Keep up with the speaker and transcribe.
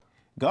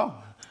Go.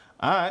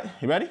 All right,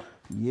 you ready?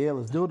 Yeah,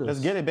 let's do this. Let's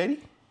get it, baby.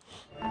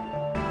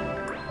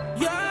 Yeah.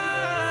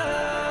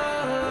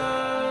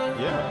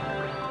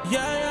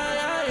 Yeah.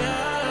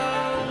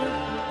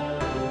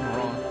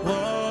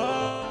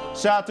 Whoa.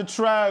 Shout out to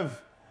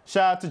Trev.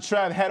 Shout out to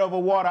Trev. Head Over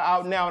Water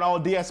out now on all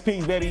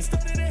DSPs, baby.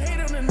 Started to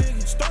hate on the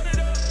niggas. Started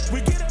up.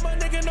 We get up, my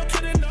nigga. No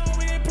kidding, no,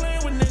 we ain't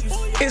playing with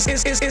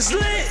niggas. It's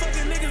lit.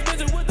 Fucking niggas,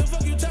 bitch, what the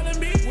fuck you telling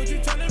me? What you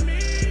telling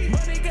me?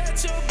 Money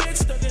got your bitch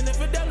stuck in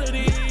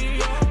infidelity.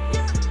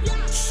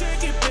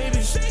 Shake it,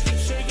 baby.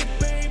 Shake it,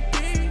 baby.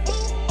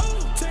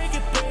 Take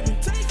it, baby.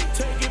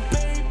 Take it,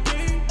 baby.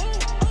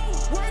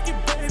 Work it,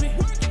 baby.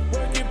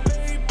 Work it,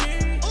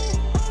 baby.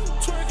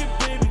 Twerk it,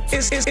 baby.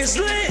 It's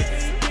lit.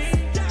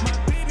 My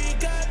baby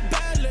got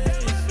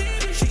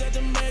balance. She got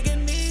the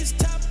manganese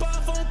top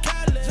off on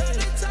college.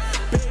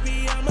 Baby,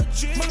 I'm a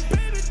G. My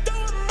baby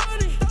throwing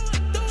money.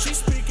 She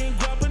speaking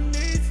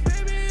Guapanese.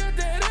 Baby, I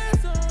dead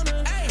ass on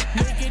her.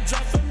 Make it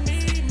drop for me.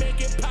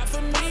 Make it pop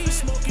for me.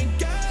 Smoking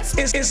gas.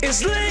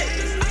 It's lit. I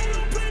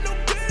don't play no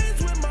games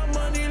with my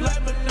money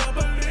like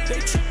Monopoly. They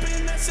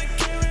tripping at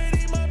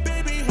security. My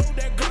baby hold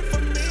that gun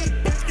for me.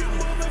 If you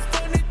moving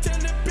funny, tell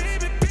the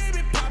baby,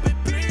 pop it,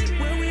 baby.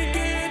 When we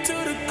get to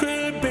the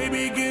crib,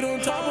 baby, get on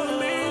top of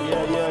me.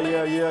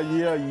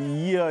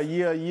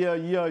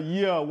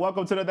 Yeah.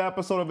 Welcome to another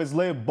episode of It's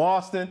Lit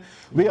Boston.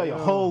 We are your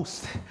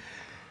hosts,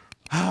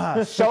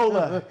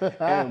 Shola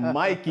and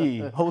Mikey.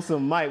 Host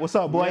and Mike. What's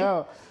up, boy?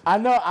 Yo, I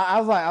know. I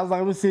was like,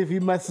 let me see if he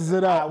messes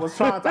it I up. was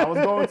going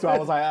to. I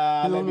was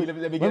like, let me get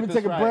Let me this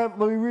take a right. breath.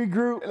 Let me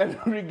regroup.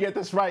 Let me get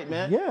this right,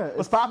 man. Yeah,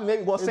 What's poppin',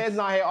 baby? Well, Sam's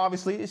not here,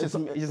 obviously. It's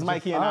just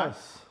Mikey and I.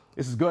 us.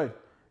 This is good.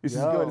 This is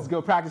Yo. good. It's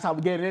good practice how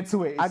we getting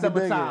into it. It's I can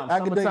dig it. summertime. I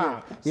can dig Summertime.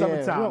 it. Yeah,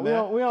 Summertime,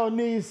 man. we don't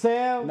need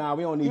Sam. Nah,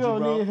 we don't need We you,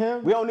 don't bro. need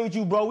him. We don't need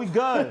you, bro. We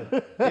good. You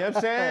know what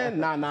I'm saying?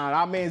 Nah.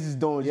 Our man's just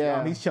doing,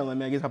 Yeah. he's chilling,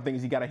 man. Get some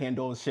things he got to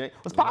handle and shit.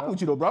 What's poppin'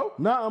 with you, though, bro?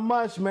 Nothing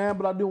much, man,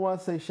 but I do want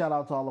to say shout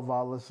out to all of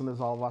our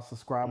listeners, all of our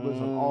subscribers,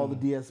 and all the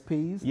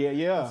DSPs.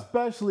 Yeah.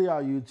 Especially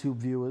our YouTube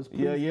viewers. Please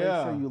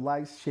Yeah. make sure you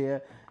like,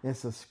 share, and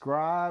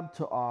subscribe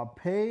to our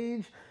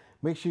page.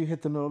 Make sure you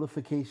hit the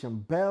notification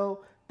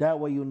bell. That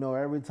way you know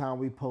every time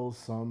we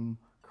post some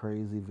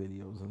crazy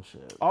videos and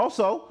shit.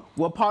 Also,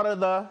 we're part of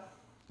the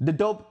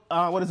Dope,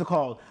 what is it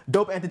called?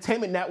 Dope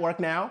Entertainment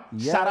Network now.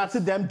 Yes. Shout out to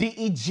them,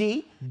 DEG.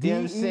 You know what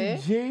I'm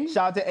saying? DEG.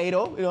 Shout out to Ado, you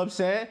know what I'm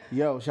saying?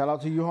 Yo, shout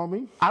out to you,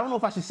 homie. I don't know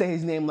if I should say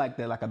his name like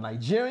that, like a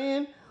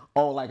Nigerian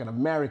or like an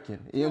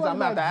American. You know what I'm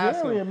saying? I'm like gonna have to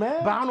ask him. Nigerian,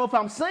 man. But I don't know if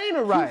I'm saying it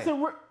right.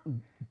 He's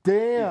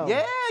Damn.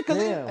 Yeah,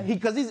 Damn.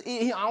 because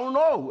he I don't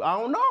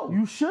know.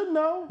 You should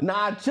know.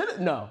 Nah, I shouldn't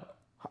know.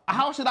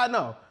 How should I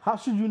know? How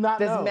should you not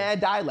There's know?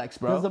 mad dialects,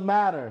 bro. Doesn't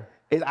matter.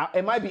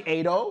 It might be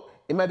Ado.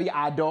 It might be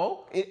Ado.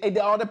 It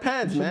all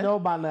depends, You should man. know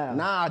by now.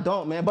 Nah, I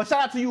don't, man. But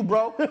shout out to you,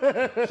 bro.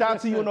 Shout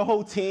out to you and the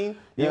whole team.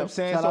 You know what I'm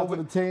saying? Shout out to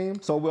the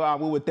team. So we're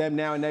with them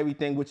now and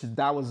everything,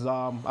 that was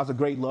a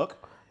great look.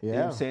 You know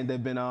what I'm Yeah. saying?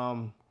 They've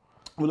been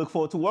we look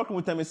forward to working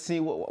with them and see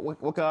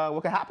what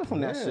can happen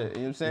from that Yeah. shit. You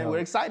know what I'm saying? Yo. We're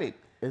excited.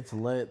 It's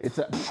lit. It's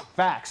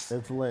facts.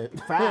 It's lit.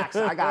 Facts.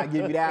 I gotta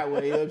give you that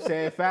way. You know what I'm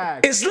saying?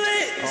 Facts. It's lit.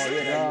 Oh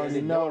yeah,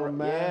 You know,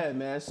 man. Yeah,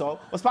 man. So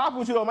what's poppin'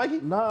 with you though, Mikey?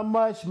 Not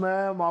much,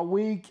 man. My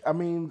week. I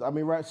mean,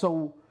 right.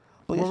 So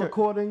Please, we're sure.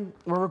 recording.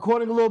 We're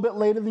recording a little bit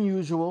later than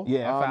usual.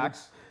 Yeah,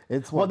 facts.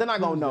 It's Well, what, they're not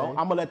gonna know. Tuesday?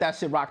 I'm gonna let that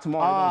shit rock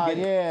tomorrow. They're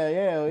gonna get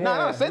it. Yeah.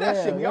 Nah, say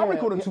that shit. We are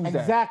recording Tuesday.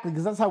 Exactly,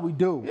 because that's how we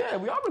do. Yeah,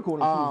 we are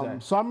recording Tuesday.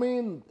 So I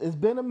mean, it's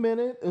been a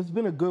minute. It's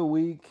been a good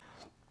week.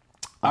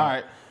 All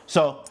right.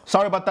 So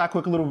sorry about that.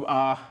 Quick little.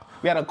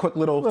 We had a quick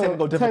little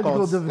technical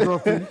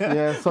difficulty.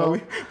 Yeah. So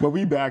but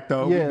we back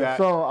though. yeah. We back.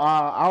 So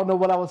I don't know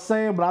what I was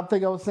saying, but I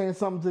think I was saying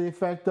something to the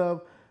effect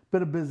of,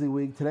 been a busy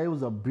week. Today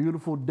was a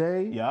beautiful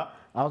day. Yeah.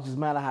 I was just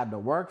mad I had to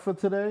work for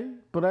today,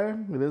 but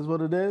it is what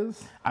it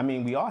is. I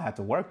mean, we all had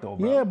to work though,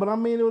 bro. Yeah, but I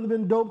mean, it would have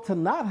been dope to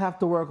not have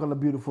to work on a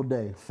beautiful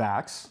day.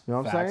 Facts. You know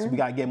what I'm Facts. saying? We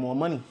gotta get more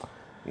money. You know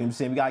what I'm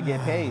saying? We gotta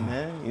get paid,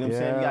 man. You know what I'm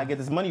saying? We Yeah. gotta get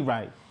this money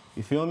right.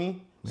 You feel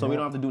me? So we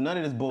don't have to do none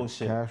of this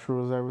bullshit. Cash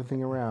rules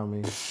everything around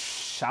me.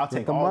 I'll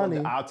take the all money.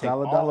 of the, I'll take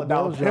Dollar all the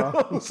dollar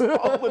bills, bills.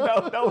 All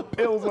the dollar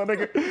bills, my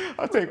nigga.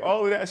 I'll take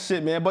all of that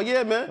shit, man. But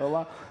yeah, man,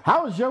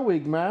 How was your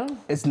week, man?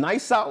 it's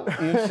nice out.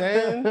 You know what I'm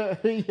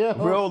saying? Yo.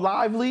 Real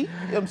lively. You know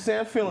what I'm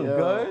saying? Feeling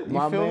good.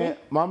 You feel me?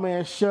 My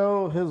man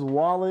Show, his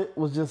wallet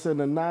was just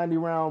in a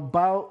 90-round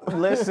bout.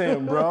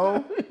 Listen,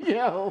 bro.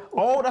 Yo.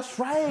 Oh, that's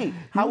right.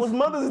 How was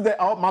Mother's Day?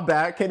 Oh, my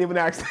bad. Can't even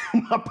ask.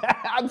 My bad.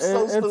 I'm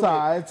so It's stupid. all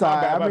right, it's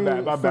all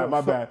right.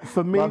 My bad.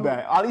 For me, my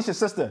bad. Alicia's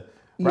sister.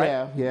 Right?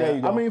 Yeah. There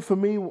you go. I mean, for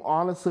me,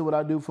 honestly, what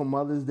I do for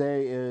Mother's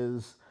Day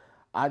is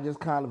I just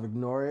kind of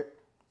ignore it.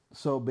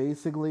 So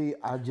basically,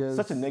 I just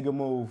Such a nigga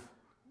move.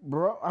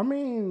 bro. I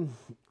mean,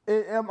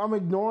 I'm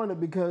ignoring it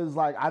because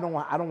like I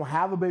don't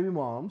have a baby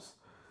mom's,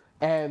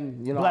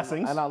 and you know,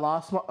 Blessings. and I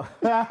lost my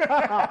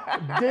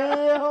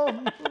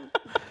damn.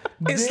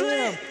 It's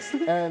Damn.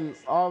 lit. And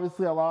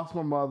obviously, I lost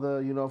my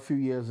mother, you know, a few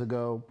years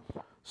ago.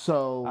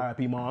 So,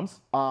 R.I.P. moms.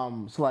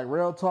 so like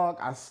real talk,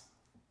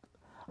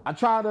 I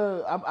try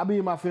to. I be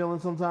in my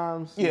feelings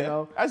sometimes. Yeah, you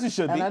know, as you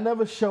should and be. I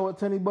never show it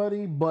to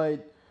anybody,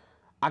 but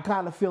I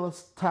kind of feel a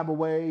type of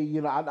way.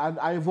 You know,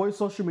 I avoid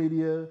social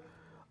media.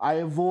 I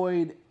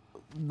avoid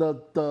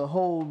the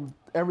whole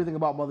everything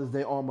about Mother's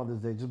Day on Mother's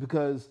Day, just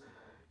because,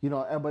 you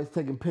know, everybody's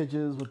taking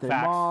pictures with their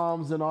Facts.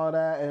 moms and all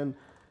that. And,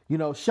 you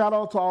know, shout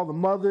out to all the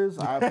mothers.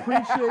 I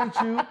appreciate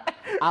you.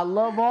 I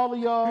love all of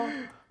y'all.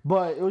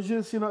 But it was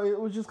just, you know, it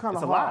was just kind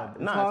of It's a hard. lot.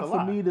 It's Nah, hard it's a for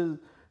lot. me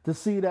to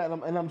see that,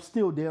 and I'm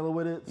still dealing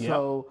with it. Yep.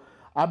 So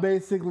I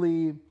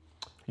basically,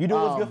 You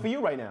doing what's good for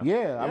you right now.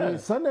 yeah, I mean,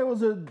 Sunday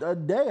was a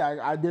day.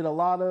 I did a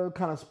lot of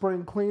kind of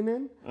spring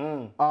cleaning.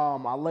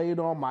 I laid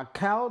on my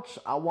couch.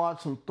 I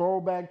watched some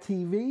throwback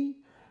TV.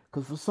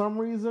 Because for some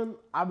reason,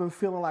 I've been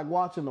feeling like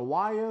watching The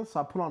Wire.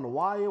 So I put on The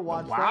Wire,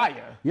 watched that.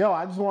 Wire? Yo,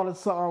 I just wanted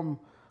something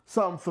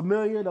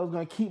familiar that was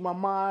going to keep my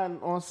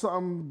mind on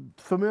something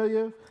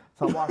familiar.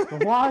 So I watched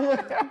The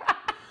Wire.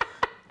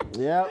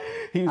 Yep.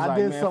 He was I like,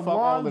 did man, some fuck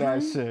all of that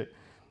laundry. shit.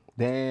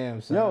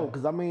 Damn, son. Yo,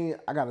 because I mean,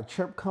 I got a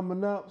trip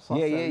coming up. So I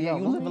Yeah, said, yeah, yo,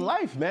 you let living me-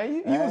 life, man.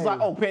 You was Hey. like,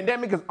 oh,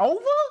 pandemic is over?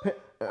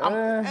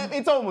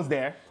 It's almost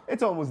there.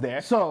 It's almost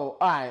there. So,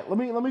 all right, let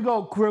me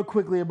go real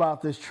quickly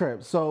about this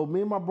trip. So,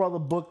 me and my brother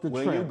booked the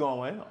Where trip. you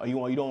going? Or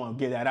you don't want to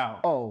get that out?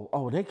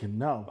 Oh, they can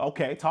know.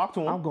 Okay, talk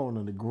to him. I'm going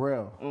to the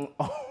grill.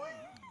 Oh,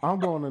 I'm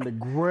going to the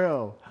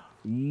grill.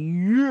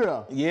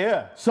 Yeah.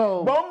 yeah.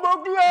 So,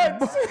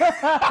 Bumbleclats.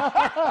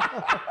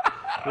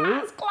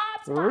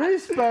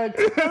 respect.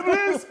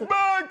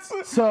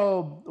 Respect.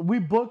 So, we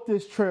booked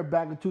this trip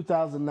back in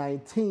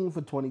 2019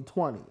 for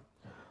 2020.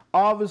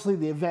 Obviously,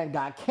 the event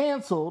got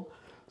canceled,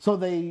 so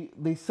they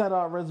set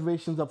our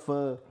reservations up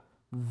for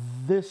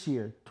this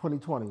year,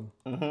 2020,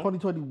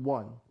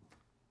 2021.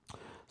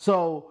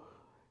 So,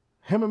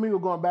 him and me were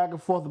going back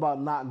and forth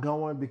about not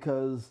going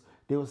because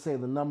they were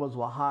saying the numbers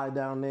were high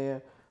down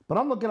there. But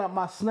I'm looking at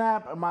my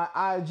Snap and my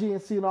IG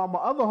and seeing all my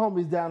other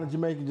homies down in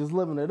Jamaica just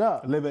living it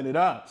up. Living it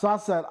up. So I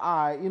said,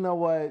 all right, you know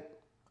what?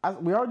 Our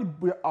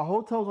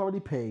hotel's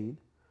already paid.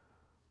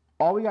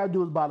 All we got to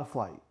do is buy the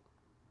flight.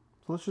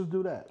 So let's just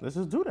do that. Let's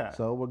just do that.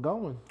 So we're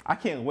going. I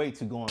can't wait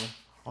to go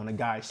on a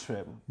guy's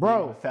trip.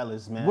 Bro, with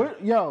fellas, man.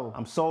 Yo,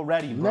 I'm so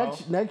ready, bro.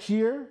 next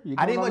year, you're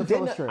I going didn't on even the did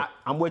Phillies that. trip.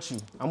 I'm with you.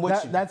 I'm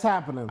with you. That's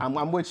happening.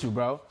 I'm with you,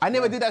 bro. I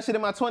never did that shit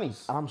in my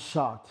 20s. I'm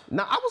shocked.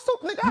 Nah, I was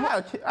so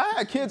nigga. I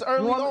had kids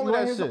early You on wanna with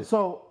that hear shit. some-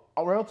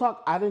 So, real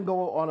talk, I didn't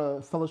go on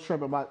a Phillies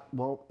trip in my,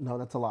 well, no,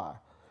 that's a lie.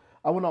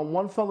 I went on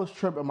one Phillies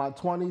trip in my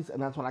 20s,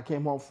 and that's when I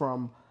came home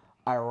from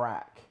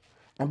Iraq.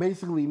 And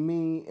basically,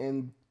 me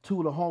and two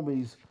of the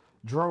homies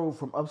drove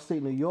from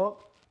upstate New York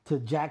to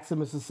Jackson,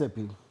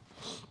 Mississippi.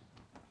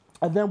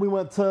 And then we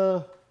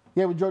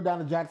we drove down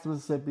to Jackson,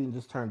 Mississippi and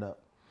just turned up.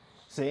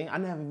 See, I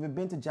never even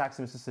been to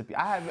Jackson, Mississippi.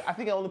 I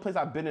think the only place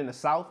I've been in the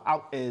South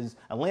out is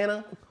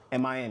Atlanta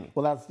and Miami.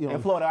 Well, that's, you know.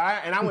 in Florida.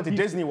 I went to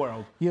Disney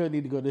World. You don't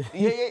need to go to.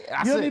 Yeah,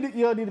 that's you, don't it.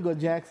 you don't need to go to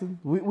Jackson.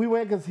 We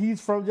went because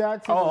he's from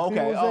Jackson. Oh, and he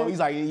okay. was Oh, there. he's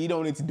like, you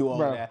don't need to do all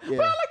Bro, of that. yeah.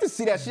 But I like to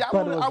see that shit.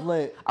 But it was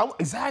lit.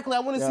 Exactly. I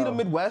want to see Yo. the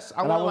Midwest. I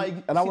And want was-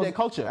 to and I see was- that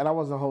culture. And I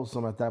wasn't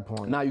wholesome at that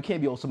point. Nah, you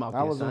can't be wholesome out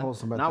there, wasn't son.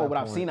 wholesome at Not that with what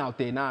I've point. seen out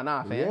there.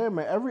 Nah, fam. Yeah,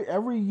 man.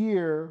 Every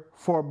year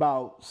for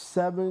about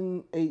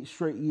 7-8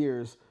 straight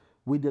years,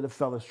 we did a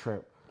fellas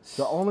trip.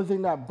 The only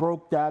thing that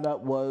broke that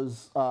up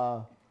was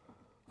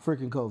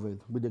freaking COVID.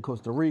 We did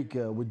Costa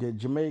Rica, we did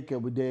Jamaica,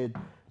 we did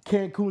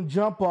Cancun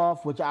Jump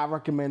Off, which I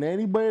recommend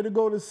anybody to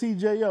go to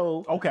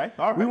CJO. Okay,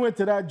 all right. We went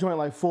to that joint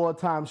like 4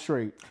 times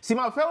straight. See,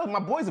 my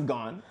boys have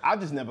gone. I've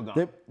just never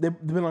gone. They've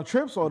been on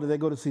trips, or did they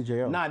go to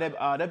CJO? Nah,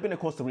 they've been to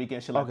Costa Rica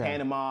and shit, like Okay.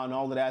 Panama and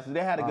all of that. So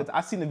they had a good.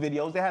 I seen the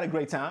videos. They had a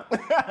great time.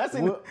 I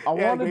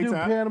want to do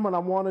Panama and I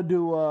want to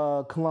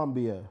do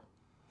Colombia.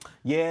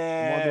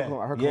 Yeah,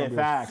 I heard yeah, Colombia's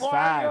facts.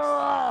 fire.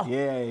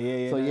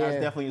 Yeah. So, That's yeah.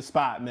 definitely a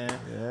spot, man.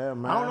 Yeah,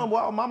 man. I don't know.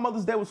 Well, my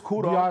Mother's Day was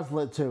cool though. DR's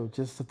lit too,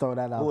 just to throw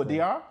that out Oh, there.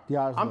 DR?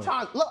 DR's I'm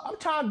lit.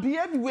 trying to be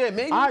everywhere,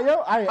 man.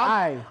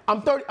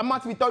 I'm 30. I'm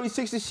about to be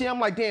 36 this year. I'm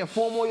like, damn,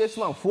 4 more years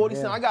till I'm 40.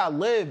 Yeah. So I gotta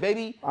live,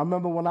 baby. I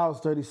remember when I was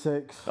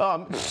 36.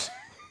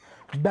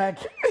 Back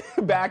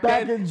Back back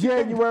then. in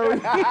January.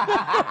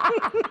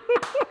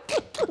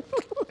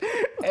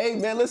 Hey,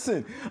 man,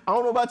 listen. I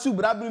don't know about you,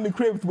 but I've been in the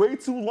crib way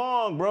too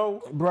long,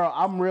 bro. Bro,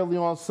 I'm really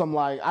on some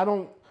like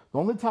the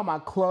only time I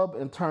club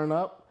and turn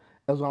up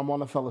is when I'm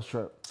on a fellow's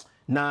trip.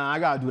 Nah, I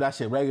gotta do that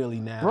shit regularly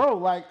now. Bro,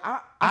 like I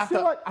After-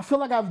 feel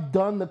like I've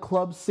done the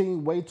club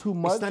scene way too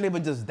much. It's not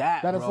even just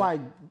that, that bro. it's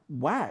like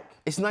whack.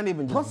 It's not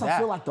even just Plus, that. I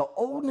feel like the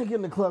old nigga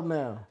in the club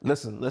now.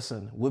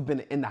 Listen. We've been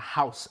in the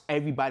house.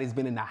 Everybody's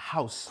been in the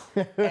house.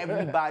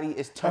 Everybody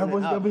is turning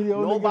Everyone's gonna up. be the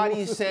old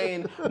Nobody's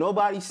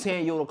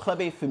saying, yo, the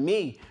club ain't for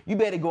me. You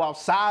better go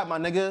outside, my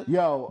nigga.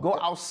 Yo, go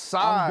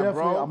outside,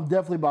 I'm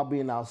definitely about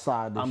being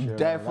outside this year. I'm man.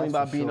 definitely That's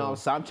about for being sure.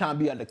 outside. I'm trying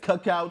to be at the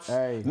cookouts.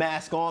 Hey.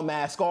 Mask on,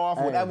 mask off,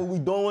 whatever we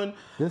doing.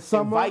 This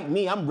summer- Invite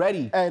me. I'm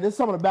ready. Hey, this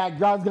summer the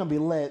backdrop's gonna be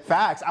lit.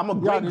 Facts. I'm a You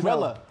great already know.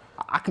 griller.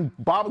 I can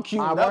barbecue.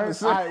 All whatever, right,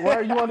 son.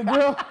 where you on the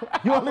grill?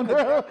 You on the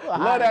grill?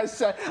 Love that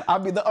shit. I'll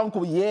be the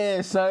uncle,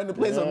 yeah, son, to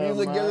play some Yeah,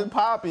 music, man. get it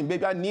popping.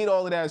 Baby, I need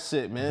all of that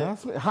shit, man.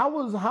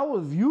 How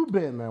have you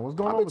been, man? What's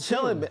going I've on been with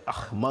chilling, you?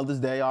 man. Mother's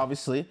Day,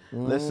 obviously.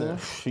 Listen,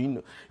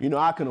 you know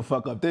I couldn't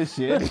fuck up this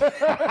shit.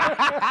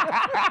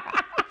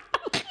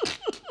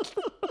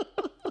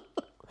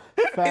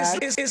 Facts.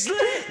 It's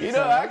lit. You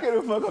know I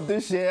couldn't fuck up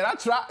this shit. I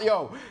tried,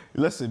 yo.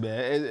 Listen,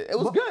 man, it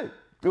was good.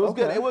 It was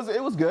good. Okay. It was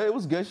good. It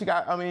was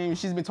good.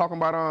 She's been talking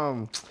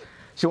about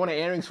she wanted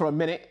earrings for a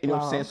minute. You know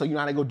what I'm saying? So you know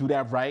how to go do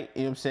that right.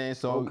 You know what I'm saying?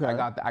 So Okay.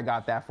 I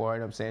got that for her. You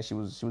know what I'm saying? She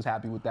was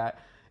happy with that.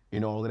 You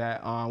know all of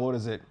that. What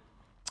is it?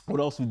 What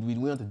else we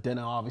went to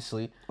dinner,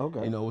 obviously.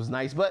 Okay. You know it was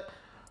nice, but.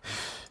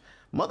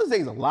 Mother's Day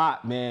is a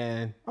lot,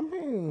 man. I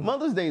mean,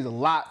 Mother's Day is a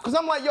lot. Cause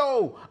I'm like,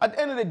 yo, at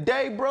the end of the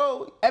day,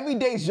 bro, every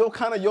day is your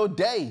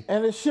day.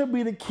 and it should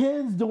be the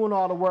kids doing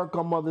all the work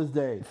on Mother's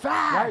Day.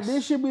 Facts. Right? They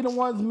should be the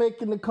ones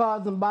making the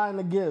cards and buying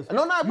the gifts.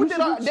 No, You we did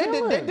should all, be they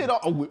chilling. did all.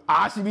 Oh,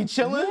 I should be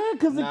chilling. Yeah,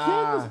 because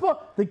Nah.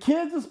 the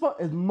kids are supposed.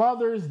 It's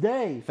Mother's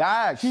Day.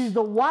 Facts. She's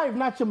the wife,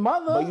 not your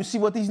mother. But you see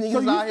what these niggas So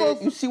you out here. supposed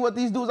to- You see what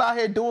these dudes out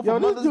here doing for Yo,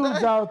 these Mother's dudes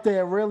Day. out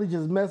there really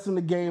just messing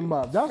the game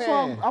up. That's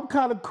why Man. I'm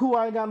kind of cool.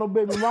 I ain't got no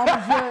baby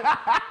mamas yet.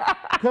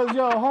 Because,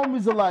 yo,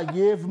 homies are like,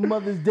 yeah, for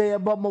Mother's Day, I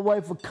bought my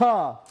wife a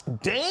car.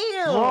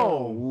 Damn.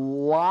 Bro,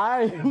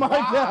 why, my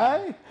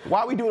guy?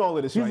 Why are we doing all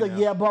of this He's right like, now?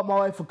 yeah, I bought my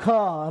wife a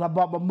car, and I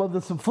bought my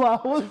mother some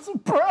flowers.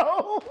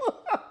 Bro.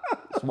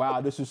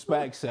 Wow,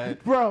 disrespect, son.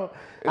 Bro,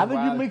 I think you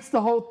wild. mixed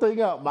the whole thing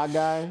up, my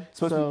guy.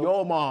 Supposed to be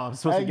your mom.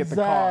 Supposed to get the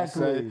car,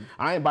 Exactly. son.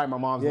 I ain't buying my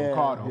mom's no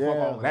car, though. Fuck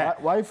all of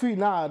that. Wifey,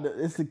 nah,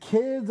 it's the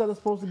kids that are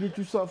supposed to get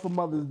you something for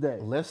Mother's Day.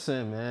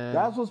 Listen, man.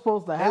 That's what's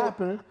supposed to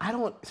happen. I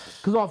don't.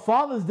 Because on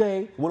Father's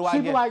Day, What do I she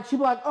be get?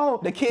 like, oh,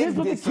 The kids here's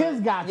what the get kids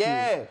some- got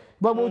Yeah. you.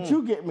 But what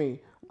you get me?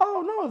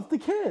 Oh, no, it's the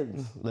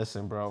kids.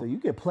 Listen, bro. So you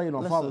get played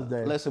on Father's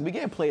Day. Listen, we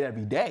getting played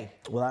every day.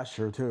 Well, that's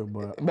sure too,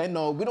 but Man,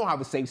 no, we don't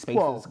have a safe space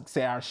Well, to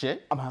say our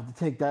shit. I'm going to have to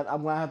take that.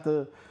 I'm going to have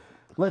to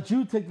let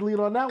you take the lead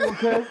on that one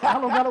because I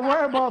don't got to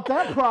worry about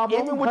that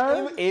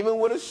problem. Even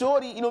with a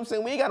shorty, you know what I'm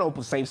saying? We ain't got no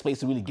safe space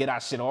to really get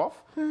our shit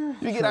off.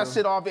 If you get our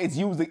shit off, it's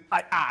usually, all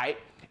right,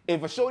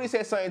 if a shorty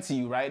says something to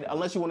you, right,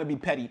 unless you want to be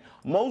petty,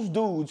 most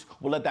dudes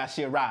will let that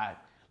shit ride.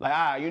 Like, all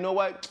right, you know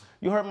what?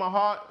 You hurt my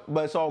heart,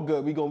 but it's all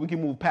good. We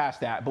can move past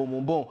that. Boom,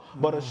 boom, boom.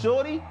 But a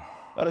shorty,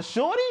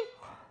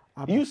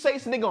 you say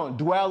something, they gonna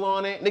dwell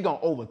on it. They gonna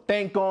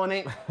overthink on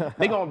it.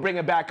 They gonna bring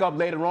it back up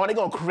later on. They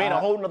gonna create a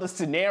whole nother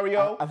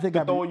scenario I think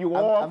to I'd throw be, you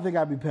I off. think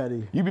I'd be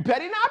petty. You be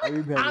petty? Nah,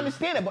 be petty. I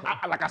understand it, but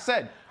like I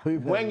said, be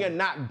when petty. you're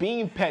not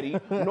being petty,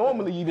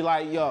 normally you be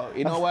like, yo,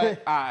 you know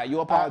what? All right, you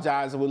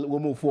apologize and we'll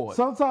move forward.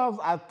 Sometimes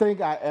I think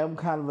I am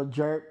kind of a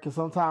jerk because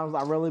sometimes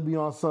I really be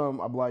on some.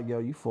 I'm like, yo,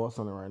 you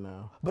forcing it right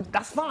now. But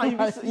that's fine. You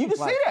can Like,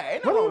 say that.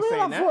 Ain't what no do wrong you mean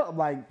saying I'm that. I'm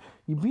like,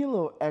 you be a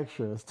little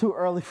extra. It's too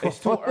early for It's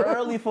too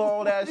early for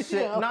all that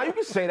shit. Yeah. Nah, you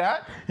can say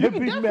that. You can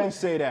Be definitely mad.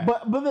 say that.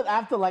 But then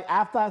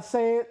after I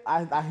say it,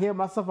 I hear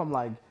myself. I'm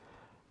like,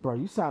 bro,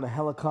 you sounded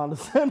hella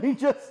condescending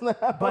just now.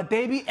 But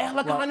they be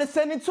hella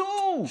condescending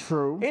too.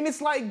 True. And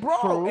it's like, bro.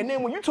 True. And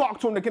then when you talk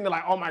to them, they're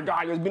like, oh my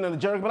God, you're being a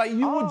jerk. But like,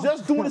 you were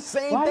just doing the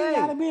same Why you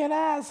gotta thing. be an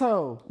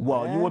asshole?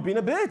 Well, you were being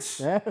a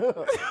bitch.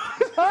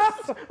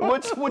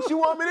 What you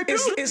want me to do?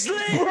 It's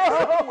lit.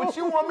 Bro, what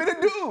you want me to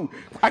do?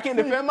 I can't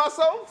defend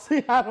myself.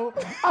 See, I don't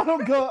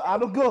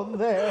go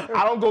there.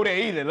 I don't go there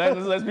either.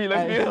 Let's be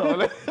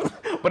real.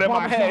 But in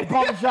my head,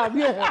 Barbershop,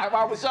 yeah.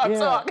 barbershop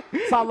talk.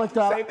 Sound like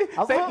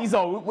that. Safety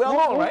zone. We're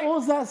alone, right? What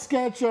was that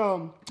sketch?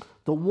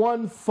 The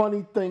one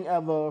funny thing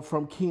ever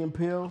from Key and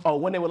Peele. Oh,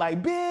 when they were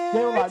like,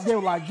 bitch. They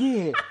were like,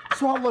 yeah.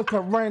 So I looked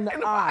her right in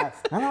the eye,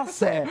 and I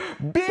said,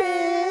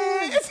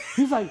 bitch.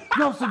 he's like,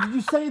 yo, so did you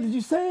say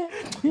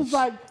it? He's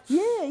like,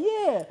 yeah.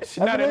 And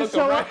Now then they they looked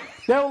show around. up,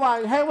 they were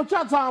like, hey, what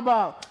y'all talking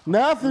about?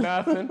 Nothing.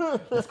 Nothing.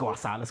 Let's go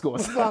outside.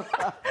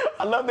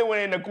 I love that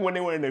when they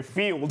were in the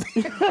field.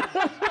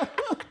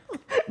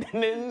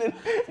 then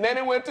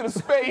they went to the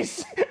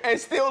space and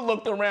still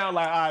looked around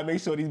like, all right, make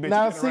sure these bitches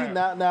Now get see,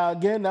 around. now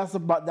again, that's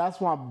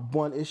my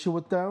one issue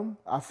with them.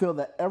 I feel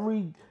that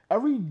every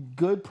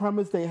good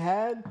premise they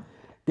had,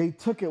 they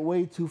took it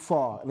way too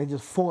far and they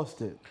just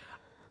forced it.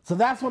 So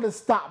that's when it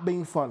stopped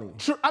being funny.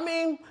 True. I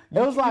mean,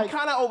 was like-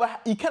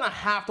 you kind of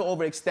have to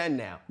overextend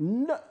now.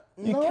 No,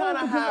 You kind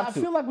of have I to.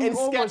 feel like we in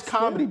sketch overextend.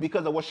 comedy,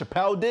 because of what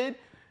Chappelle did,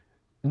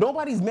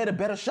 nobody's made a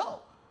better show.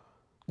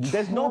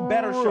 There's no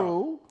better show.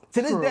 True,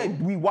 To this true. day,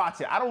 we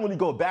watch it. I don't really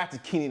go back to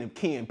Key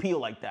and Peele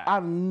like that.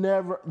 I've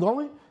never.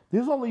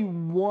 There's only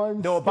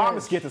one. The Obama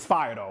sketch. skit is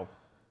fire, though.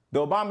 The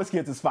Obama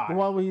skit is fire. The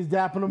one where he's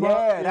dapping him up.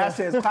 Yeah, that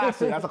shit's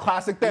classic. That's a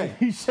classic thing.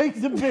 He shakes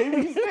the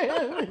baby's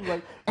hand. He's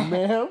like,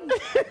 ma'am.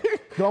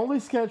 The only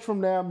sketch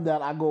from them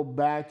that I go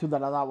back to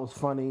that I thought was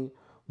funny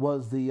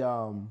was the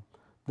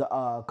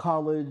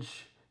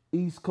college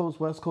East Coast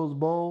West Coast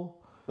Bowl.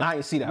 I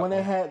didn't see that When one.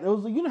 they had, it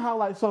was, you know how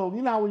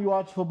when you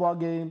watch a football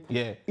game,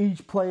 Yeah.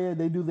 each player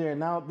they do their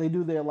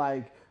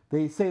like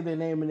they say their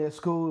name in their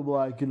school,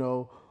 like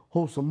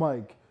Hosa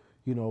Mike,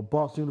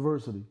 Boston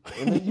University,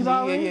 and then, you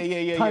know what I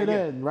mean? Yeah, tight yeah.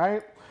 end,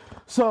 right?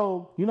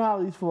 So, you know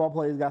how these football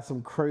players got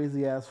some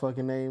crazy ass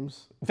fucking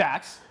names?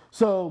 Facts.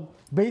 So,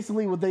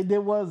 basically, what they did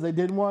was they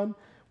did one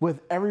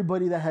with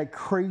everybody that had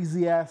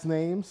crazy ass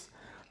names,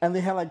 and they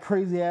had like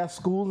crazy ass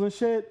schools and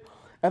shit.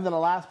 And then the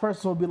last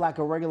person would be like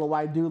a regular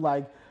white dude,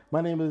 like, my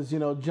name is,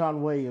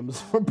 John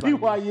Williams from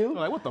BYU.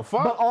 Like, what the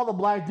fuck? But all the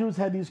black dudes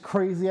had these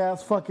crazy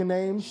ass fucking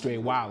names. Straight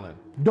wildin'.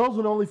 Those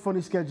were the only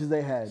funny sketches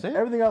they had. See?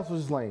 Everything else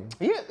was just lame.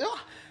 Yeah.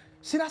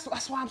 See, that's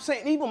why I'm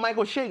saying. Even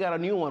Michael Shea got a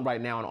new one right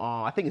now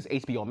on. I think it's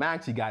HBO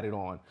Max. He got it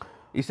on.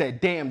 He said,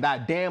 "Damn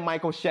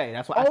Michael Shea."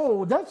 That's what.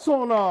 Oh, that's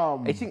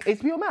on It's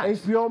HBO Max.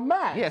 HBO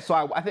Max. Yeah. So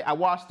I think I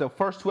watched the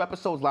first 2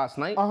 episodes last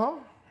night. Uh-huh.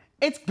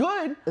 It's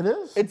good. It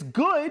is? It's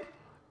good.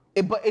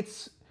 But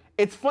it's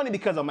funny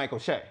because of Michael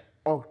Shea.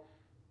 Oh,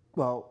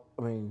 well,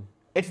 I mean,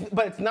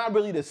 But it's not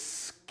really the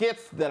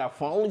skits that are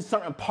fun. Only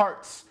certain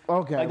parts.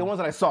 Okay. Like the ones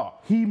that I saw.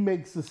 he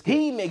makes the skit.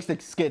 He makes the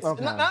skits.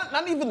 Okay.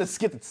 Not even the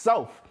skit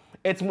itself.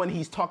 It's when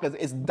he's talking.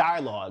 It's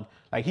dialogue.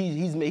 Like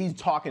he's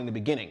talking in the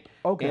beginning. Okay.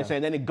 You know what I'm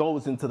saying? Then it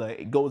goes into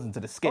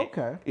the skit.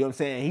 Okay. You know what I'm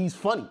saying? He's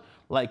funny.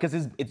 Like, cause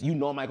it's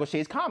Michael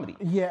Shea's comedy.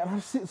 Yeah,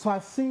 and I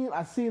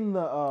seen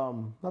the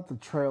not the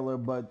trailer,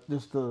 but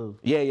just the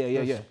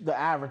the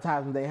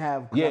advertisement they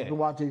have. 'Cause Yeah. I've been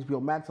watching HBO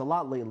Max a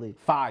lot lately.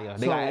 Fire.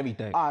 They got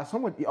everything.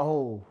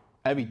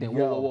 Everything.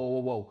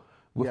 Yo.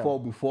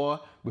 Whoa.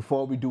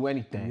 Before we do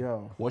anything,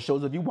 Yo. what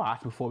shows have you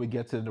watched before we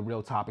get to the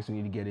real topics we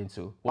need to get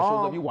into? What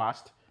shows have you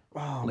watched?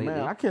 Oh lately?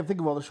 man, I can't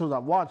think of all the shows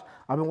I've watched.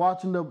 I've been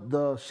watching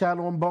the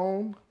Shadow and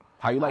Bone.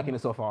 How you liking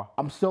it so far?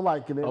 I'm still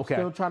liking it. Okay.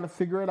 Still trying to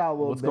figure it out a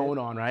little What's bit. going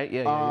on, right?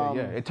 Yeah.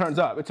 It turns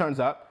up.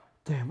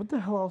 Damn, what the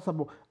hell else?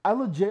 I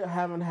legit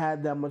haven't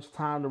had that much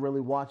time to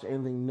really watch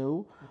anything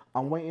new.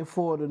 I'm waiting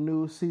for the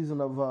new season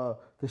of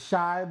The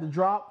Shy to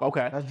drop.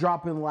 Okay. That's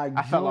dropping like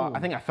I June. fell off. I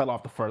think I fell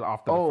off the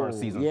first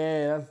season.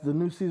 Yeah, that's the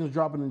new season's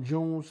dropping in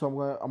June,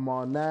 so I'm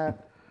on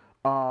that.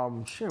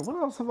 Shit, what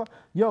else have I?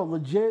 Yo,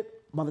 legit.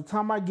 By the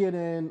time I get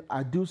in,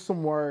 I do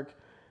some work.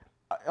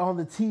 On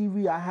the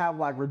TV, I have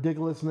like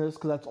ridiculousness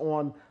because that's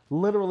on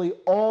literally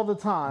all the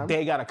time.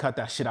 They gotta cut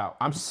that shit out.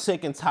 I'm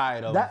sick and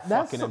tired of That's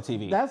fucking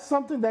MTV. That's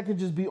something that could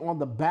just be on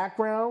the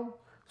background.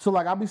 So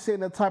like I'll be sitting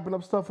there typing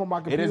up stuff on my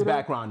computer. It is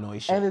background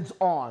noise shit. And it's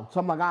on. So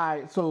I'm like, all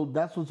right, so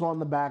that's what's on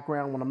the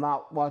background when I'm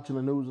not watching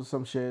the news or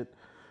some shit.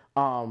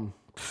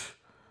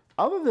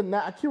 Other than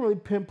that, I can't really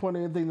pinpoint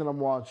anything that I'm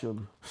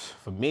watching.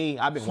 For me,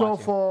 I've been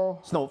Snowfall.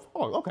 watching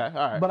Snowfall. Okay, all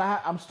right. But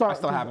I'm starting. I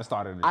still haven't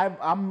started it.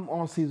 I'm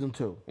on season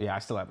 2. Yeah, I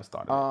still haven't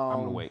started. I'm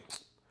gonna wait.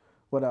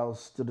 What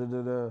else?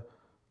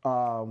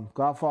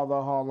 Godfather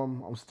of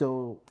Harlem. I'm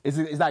still.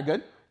 Is that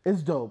good?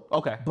 It's dope.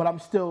 Okay. But I'm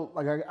still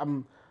like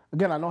I'm.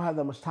 Again, I don't have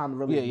that much time to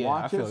really Yeah, I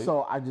watch feel it, you.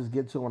 so I just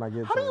get to it when I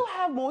get How to do you it.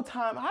 have more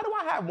time? How do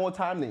I have more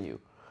time than you?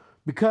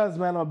 Because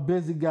man, I'm a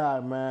busy guy,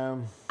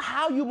 man.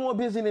 How you more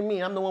busy than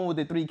me? I'm the one with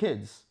the 3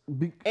 kids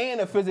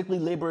and a physically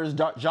laborious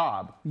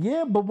job.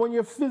 Yeah, but when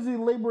your physically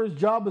laborious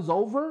job is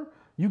over,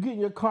 you get in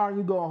your car and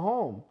you go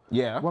home.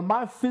 Yeah. When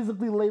my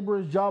physically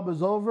laborious job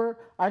is over,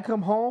 I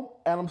come home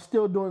and I'm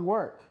still doing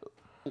work.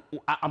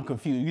 I'm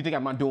confused. You think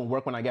I'm not doing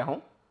work when I get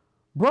home?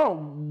 Bro,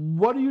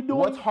 what are you doing?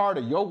 What's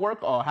harder, your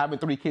work or having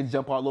 3 kids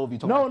jump all over you?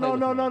 No.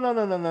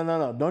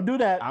 Don't do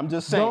that. I'm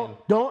just saying.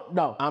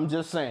 No. I'm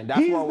just saying. That's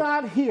He's what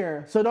not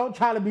here, so don't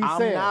try to be I'm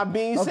Sam. not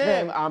being okay?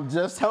 Sam. I'm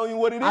just telling you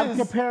what it is. I'm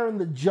comparing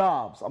the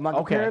jobs. I'm not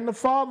Okay. comparing the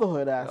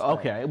fatherhood aspect.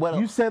 Okay, well,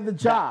 you said the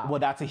job. Well,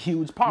 that's a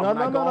huge part. no, When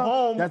I go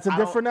home, That's a I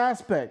don't- different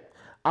aspect.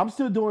 I'm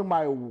still doing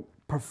my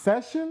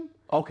profession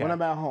Okay. when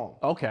I'm at home.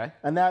 Okay.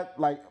 And that,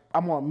 like,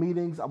 I'm on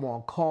meetings, I'm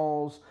on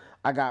calls,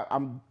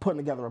 I'm putting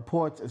together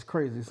reports. It's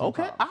crazy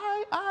sometimes. Okay.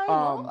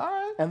 All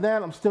right. And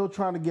then I'm still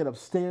trying to get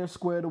upstairs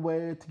squared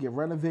away to get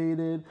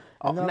renovated.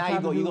 And then I'm Now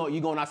trying to do-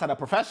 you going outside the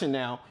profession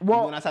now. Well,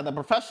 You're going outside the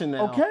profession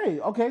now.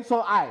 Okay, so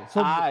all right. So,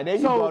 All right, there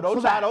you so- go. Don't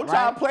so try that, to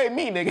right? play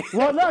me, nigga.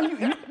 Well, no, you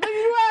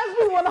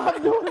asked me what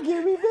I'm doing to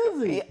keep me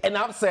busy. And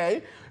I'm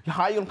saying,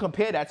 how you gonna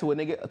compare that to a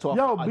nigga, to a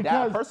dad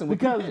because person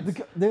with 2 kids?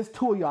 because there's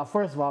 2 of y'all.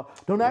 First of all,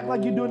 don't act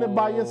like you're doing it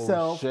by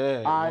yourself.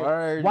 shit, All right,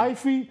 word.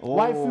 wifey,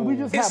 we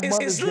just had It's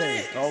Mother's Day.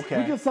 lit.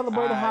 Okay. We just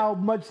celebrated All right. how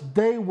much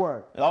they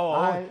work.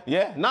 Oh,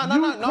 yeah. No,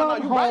 you you're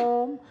come right.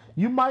 home,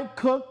 you might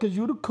cook because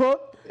you the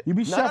cook. You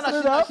be chefing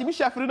it up. She be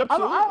chefing it up I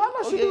too.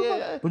 know she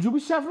do, but you be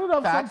chefing it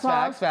up Facts,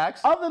 sometimes.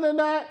 facts. Other than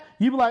that,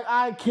 you be like,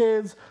 all right,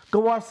 kids, go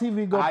watch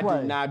TV, go I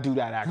play. do not do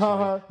that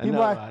actually. You No,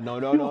 like- no.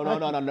 you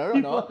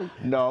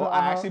like- No, I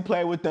actually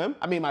play with them.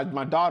 I mean,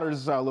 my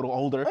daughters are a little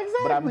older,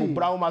 Exactly.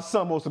 but I'm with my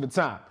son most of the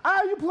time. All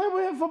right, you play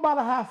with him for about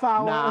a half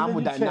hour. Nah, and I'm then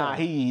with you that.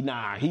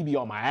 chill. He be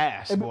on my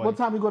ass, Hey, boy. what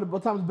time you go to?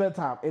 What time is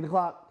bedtime? 8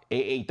 o'clock.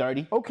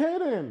 8:30. Okay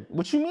then.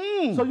 What you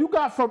mean? So you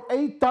got from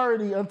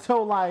 8:30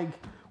 until like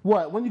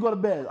what? When you go to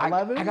bed?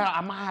 11. I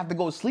might have to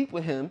go sleep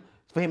with him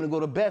for him to go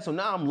to bed. So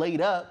now I'm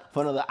laid up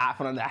for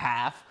another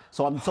half.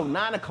 So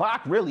 9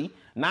 o'clock really.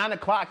 9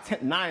 o'clock,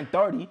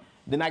 9:30.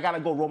 Then I gotta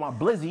go roll my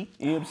blizzy.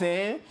 You know what I'm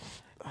saying?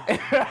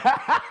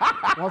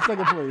 1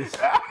 second, please.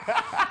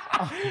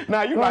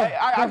 Nah, you're right.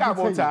 I got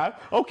more continue. time.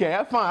 Okay,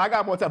 that's fine. I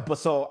got more time. But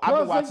so I've Plus,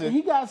 been watching.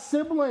 he got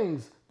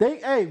siblings.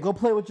 Go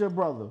play with your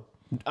brother.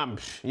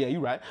 Yeah, you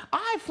right. All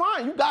right,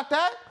 fine. You got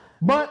that.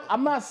 But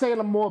I'm not saying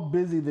I'm more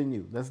busy than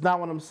you. That's not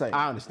what I'm saying.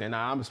 I understand.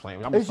 Nah, I'm just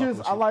playing. It's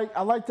just I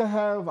like to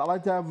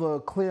have a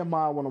clear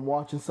mind when I'm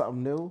watching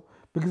something new,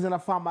 because then I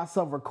find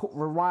myself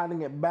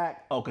rewinding it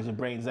back. Oh, because your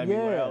brain's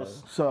everywhere Yeah,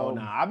 else. so- Oh,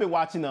 nah. I've been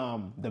watching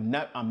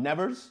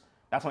Nevers.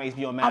 That's on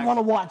HBO Max. I want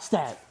to watch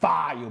that.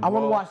 Fire, bro. I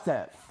want to watch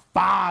that.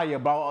 Fire,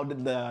 bro.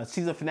 The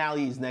season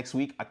finale is next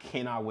week. I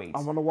cannot wait. I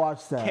want to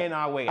watch that.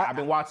 Cannot wait. I've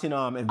been watching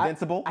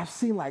Invincible. I've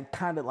seen like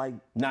kind of like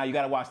Nah, you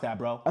gotta watch that,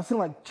 bro. I've seen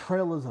like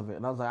trailers of it,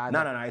 and I was like,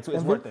 No. It's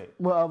worth it.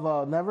 Well,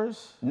 of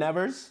Nevers.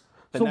 Nevers.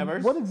 The So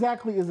Nevers. what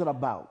exactly is it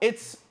about?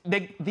 It's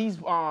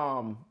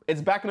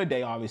it's back in the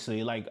day,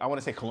 obviously. Like I want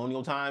to say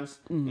colonial times.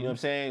 You know what I'm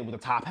saying, with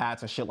the top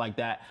hats and shit like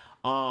that.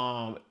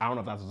 I don't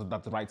know if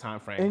that's the right time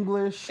frame.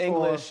 English.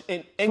 English.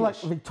 So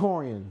English. like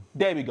Victorian.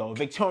 There we go.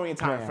 Victorian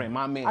time Yeah. frame,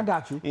 my man. I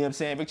got you. You know what I'm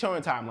saying?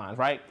 Victorian timelines,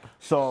 right?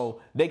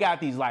 So they got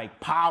these like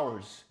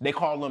powers. They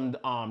call them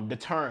the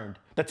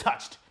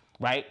touched,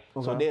 right?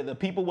 So Okay. they're the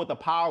people with the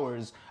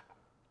powers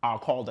are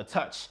called the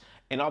touch.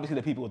 And obviously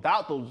the people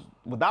without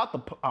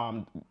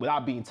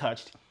being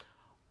touched,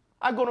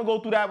 I'm gonna go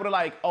through that with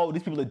like, oh,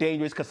 these people are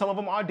dangerous, because some of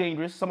them are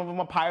dangerous, some of them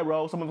are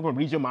pyro, some of them can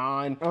read your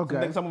mind,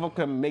 Okay. some of them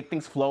can make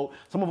things float,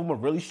 some of them are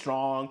really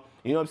strong.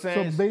 You know what I'm So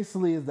saying?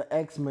 basically, it's the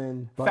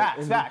X-Men, but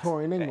Facts, in facts.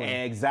 Victorian England.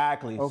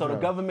 Exactly. So the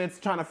Okay. government's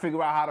trying to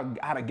figure out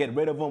how to get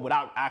rid of them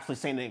without actually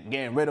saying they're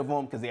getting rid of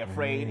them because they're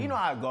afraid. You know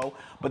how it go.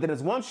 But then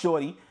there's one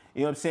shorty,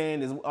 you know what I'm saying,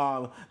 there's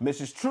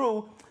Mrs.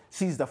 True.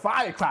 She's the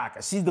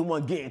firecracker. She's the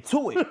one getting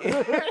to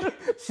it.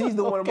 She's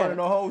the one running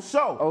the whole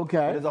show.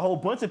 Okay. And there's a whole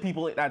bunch of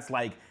people that's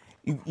like,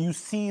 you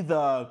see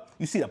the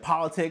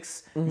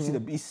politics.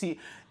 Mm-hmm. You see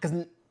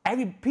because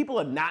people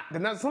are not. It's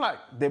not like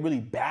they're really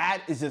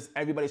bad. It's just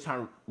everybody's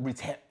trying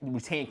to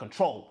retain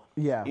control.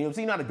 Yeah. You know what I'm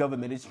saying? Not the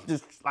government. It's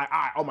just like, all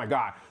right, oh my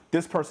God,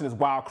 this person is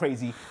wild,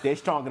 crazy. They're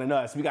stronger than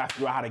us. We got to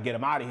figure out how to get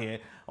them out of here,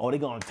 or they're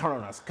gonna turn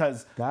on us.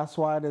 Cause That's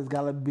why there's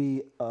got to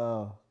be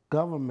a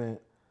government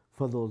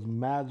for those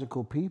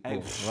magical people,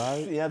 right?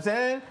 You know what I'm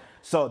saying?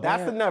 So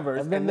that's the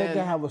Nevers. And then they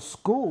can have a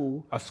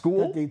school. A school?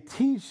 that they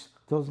teach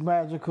those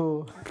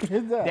magical.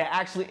 Is that? there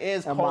actually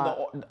is Am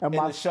called I- am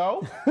I- the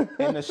show.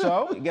 In the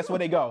show, guess where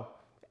they go?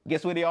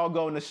 Guess where they all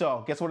go in the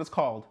show? Guess what it's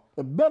called?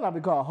 It better not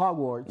be called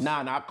Hogwarts.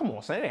 Nah, come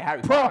on, say it,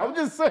 Harry Bro, Potter. I'm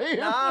just saying.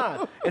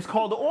 Nah, it's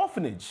called the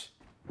orphanage.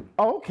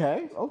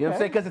 Okay. You know what I'm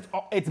saying? Because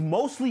it's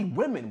mostly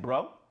women,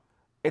 bro.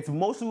 It's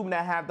mostly women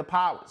that have the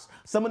powers.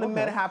 Some of the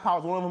men have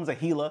powers. One of them's a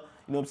healer.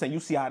 You know what I'm saying? You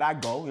see how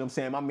that go. You know what I'm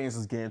saying? My man's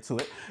just getting to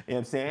it. You know what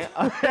I'm saying?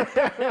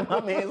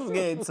 My man's just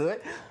getting to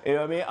it. You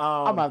know what I mean?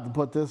 I'm about to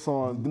put this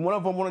on. One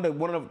of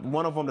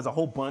them. There's a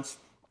whole bunch,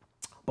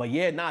 but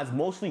yeah, it's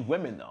mostly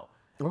women though.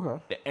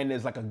 Okay. And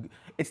there's like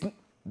it's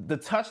the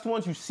touched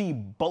ones. You see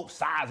both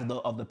sides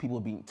of the people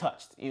being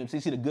touched. You know what I'm saying?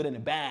 You see the good and the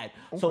bad.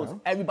 So it's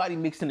everybody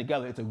mixed in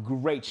together. It's a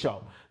great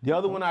show. The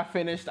other one I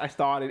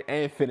started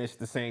and finished at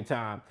the same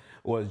time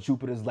was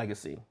Jupiter's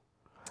Legacy.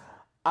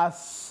 I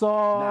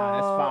saw. Nah,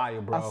 it's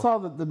fire, bro. I saw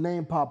that the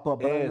name pop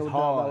up, but I didn't It's know what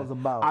hard. that was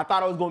about. I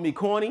thought it was gonna be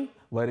corny,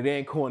 but it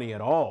ain't corny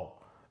at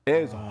all.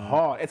 It's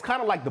hard. It's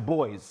kind of like The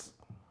Boys.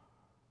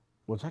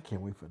 Which I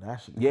can't wait for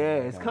that shit. Yeah,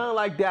 it's kind of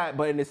like that,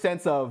 but in the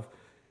sense of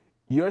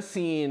you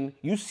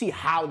see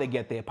how they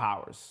get their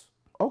powers.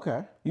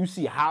 Okay. You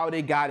see how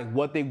they got it,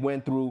 what they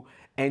went through,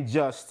 and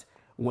just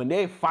when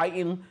they're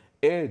fighting,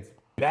 it's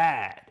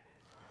bad.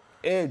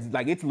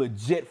 It's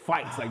legit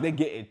fights. Like they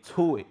get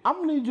into it.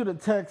 I'm gonna need you to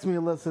text me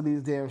a list of these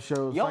damn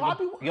shows. Yo, so I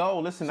can,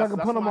 listen. so I That's,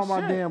 can put them my on my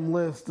shit. damn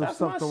list of That's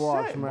stuff my to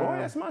watch, shit, man. Boy.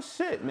 That's my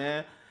shit,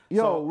 man.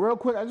 Yo, So- real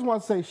quick, I just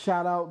want to say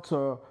shout out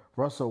to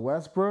Russell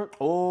Westbrook.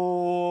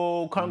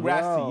 oh,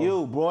 congrats Yo. to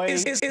you, boy.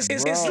 It's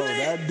Bro, lit.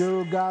 that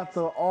dude got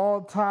the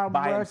all-time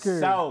By record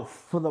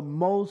himself. for the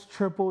most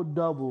triple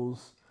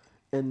doubles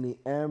in the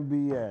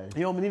NBA.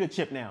 He only need a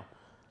chip now.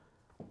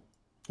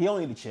 He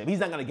only need a chip. He's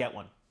not gonna get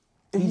one.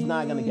 He's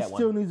not gonna get He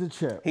still one. needs a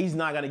chip. He's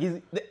not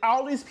gonna.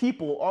 All these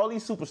people, all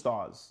these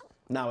superstars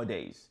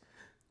nowadays,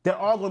 they're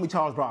all gonna be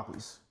Charles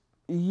Barkley's.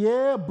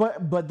 Yeah,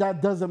 but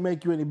that doesn't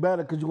make you any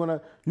better because you're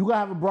gonna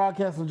have a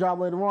broadcasting job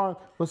later on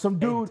with some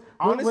dude.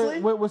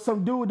 honestly- with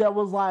some dude that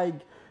was like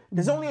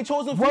There's only a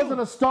chosen few. wasn't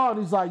a star.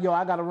 And he's like, yo,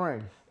 I got a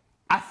ring.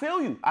 I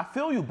feel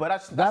you,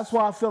 but That's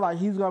why I feel like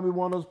he's gonna be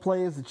one of those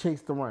players to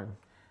chase the ring.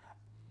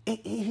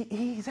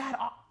 he's had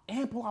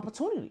ample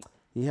opportunity.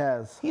 He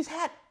has. He's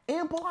had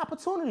ample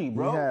opportunity,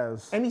 bro. He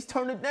has. And he's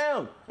turned it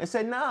down and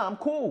said, nah, I'm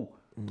cool.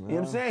 You know what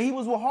I'm saying? He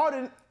was with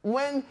Harden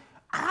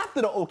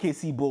after the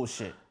OKC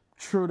bullshit.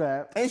 True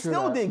that. And true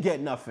still that. didn't get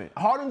nothing.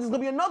 Harden's gonna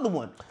be another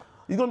one.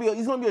 He's gonna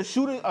be a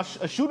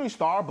shooting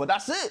star, but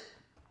that's it.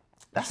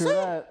 That's True it.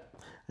 that.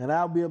 And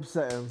I'll be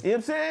upsetting. You know what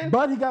I'm saying?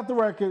 But he got the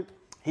record,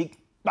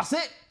 That's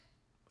it.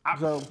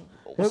 so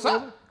What's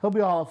up? he'll be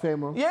a Hall of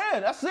Famer. Yeah,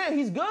 that's it.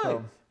 He's good. So- You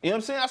know what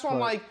I'm saying? That's why I'm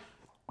like,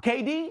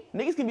 KD,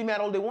 niggas can be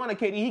mad all they want at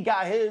KD. He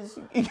got his.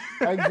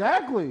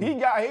 Exactly. He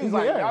got his. He's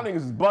like, Yeah. y'all niggas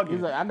is bugging.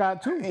 He's like, I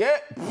got two. yeah.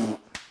 You know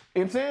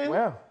what I'm saying?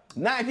 Yeah.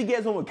 Now if he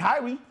gets one with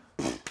Kyrie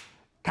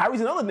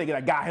Kyrie's another nigga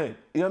that got hit.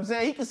 You know what I'm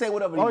saying? He can say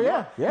whatever he yeah,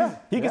 want. yeah,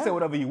 He can yeah. say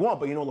whatever he want,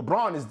 but you know,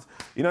 LeBron is,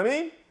 you know what I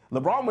mean?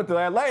 LeBron went to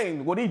LA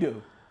and what'd he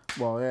do?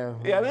 Well, yeah.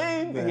 You know what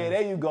I mean? Yeah,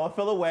 there you go.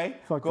 Fill away.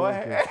 Fuck Go the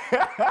ahead.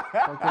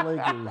 Fuck the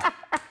Lakers.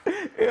 You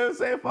know what I'm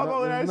saying? Fuck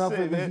all of that shit,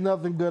 There's man.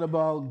 nothing good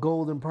about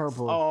gold and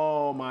purple.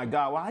 Oh my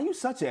God. Why are you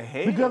such a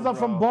hater? Because I'm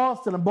from bro?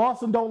 Boston, and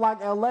Boston don't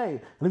like LA. And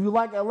if you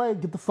like LA,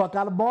 get the fuck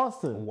out of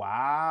Boston.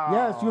 Wow.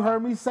 Yes, you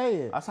heard me say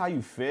it. That's how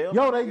you feel?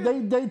 Yo,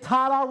 they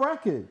tied our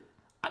record.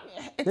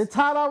 They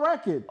tied our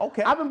record.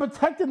 Okay. I've been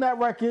protecting that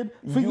record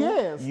for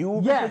years.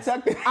 you've been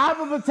protecting- I've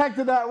been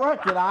protecting that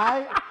record, all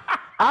right?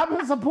 I've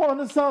been supporting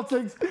the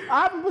Celtics.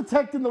 I've been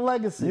protecting the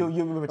legacy. You've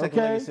been protecting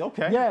the legacy.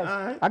 Okay. Yes.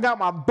 All right. I got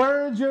my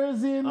Bird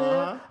jersey in there.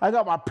 Uh-huh. I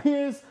got my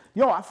Pierce.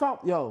 So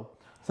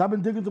I've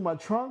been digging through my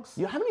trunks.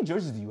 How many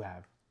jerseys do you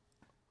have?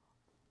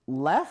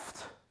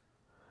 Left,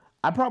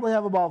 I probably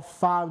have about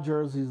 5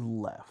 jerseys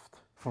left.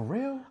 For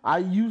real? I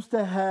used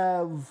to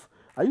have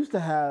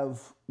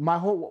my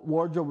whole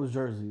wardrobe was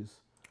jerseys.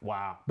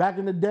 Wow. Back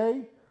in the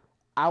day,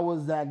 I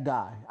was that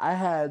guy. I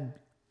had,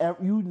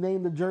 you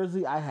name the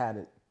jersey, I had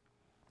it.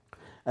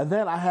 And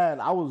then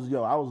I was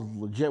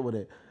legit with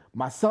it.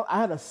 I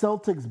had a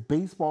Celtics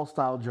baseball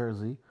style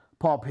jersey,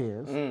 Paul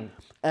Pierce.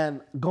 And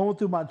going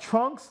through my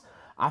trunks,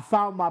 I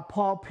found my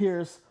Paul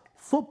Pierce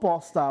football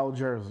style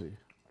jersey.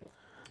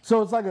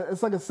 So it's like a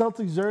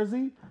Celtics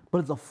jersey, but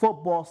it's a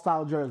football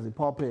style jersey,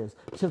 Paul Pierce.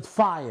 Shit's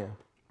fire.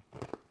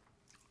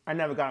 I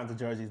never got into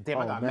jerseys. Damn,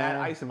 I Oh, got man.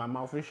 mad ice in my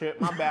mouth and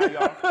shit. My bad,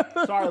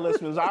 y'all. Sorry,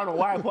 listeners. I don't know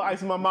why I put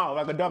ice in my mouth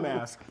like a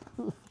dumbass.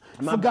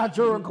 Forgot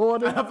you're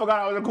recording. I forgot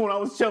I was cool. I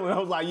was chilling. I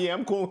was like, yeah,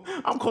 I'm cool.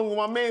 I'm cool with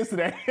my mans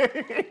today.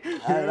 Hey,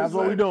 that's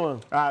what we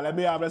doing. All right,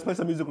 let's play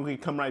some music and we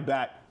can come right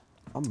back.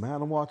 I'm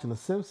mad I'm watching The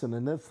Simpsons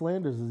and Ned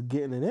Flanders is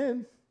getting it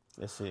in.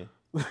 Let's see.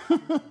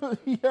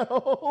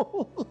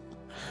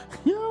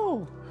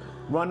 Yo.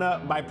 Run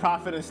Up by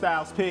Prophet and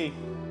Styles P.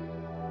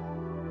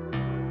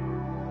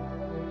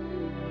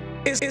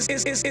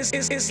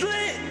 It's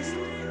lit.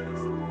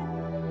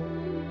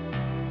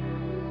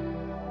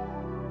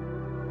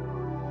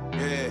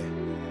 Yeah,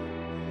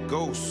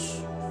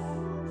 Ghost,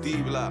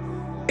 D-Block.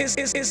 It's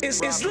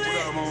What lit.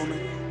 up,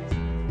 homie?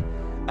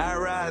 I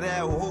ride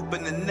out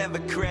hoping to never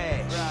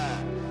crash.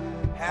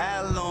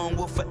 How long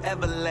will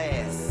forever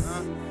last?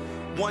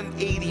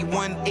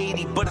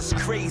 180, but it's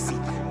crazy.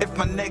 If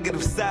my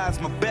negative side's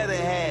my better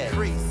half.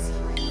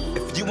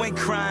 If you ain't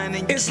crying,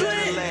 then you It's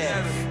better lit.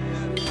 laugh.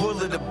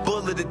 Bullet a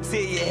bullet to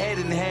tear your head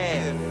in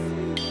half.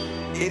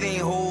 It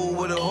ain't whole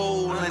with a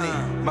hole in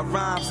it. My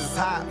rhymes is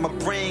hot, my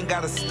brain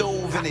got a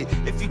stove in it.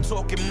 If you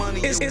talking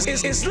money, It's and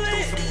weed, lit.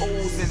 throw some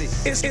O's in it.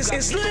 It's You got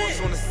lit.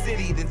 thoughts on the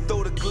city, then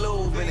throw the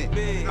globe in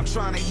it. I'm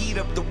trying to heat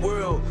up the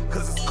world,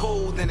 cause it's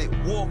cold in it.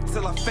 Walk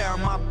till I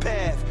found my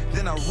path,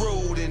 then I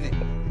rode in it.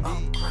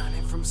 I'm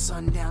grinding from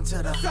sundown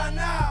to the sun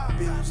up.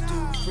 Bills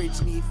due,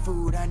 fridge need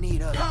food, I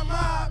need a come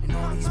up. And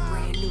all these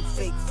brand new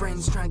fake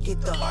friends trying to get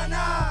the run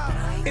up. But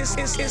I ain't It's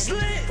gonna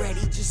lit. be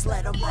ready, just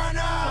let them run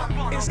up.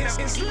 It's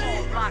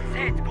lit. Blocks,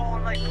 heads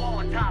going like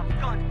corn tops,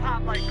 guns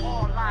pop like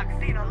corn locks.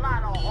 Seen a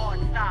lot of hard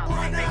stops.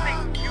 They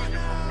think using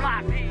for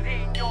blocks, he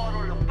ain't yard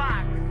or the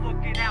box.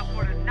 Looking out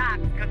for the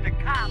knocks, cause the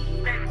cops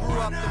steady. Grew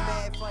up the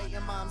mad fight,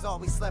 and moms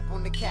always slept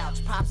on the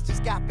couch. Pops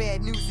just got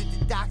bad news at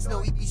the docs, know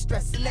he be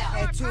stressing out.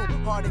 Had 2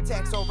 heart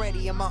attacks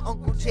already, and my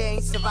Uncle Jay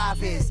ain't survive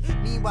his.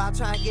 Meanwhile,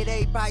 trying to get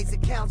everybody's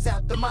accounts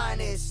out the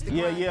minus. The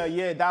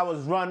Yeah. That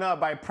was Run Up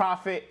by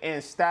Prophet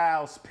and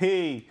Styles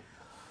P.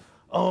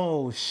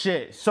 Oh,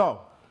 shit.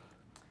 So,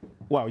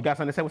 well, you got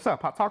something to say? What's up?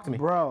 Pop, talk to me.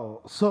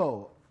 Bro,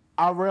 so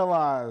I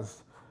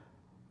realized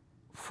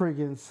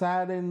freaking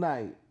Saturday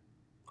night,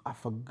 I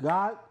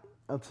forgot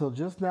until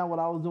just now what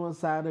I was doing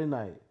Saturday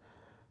night.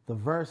 The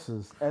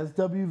Versus,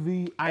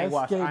 SWV, I ain't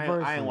watched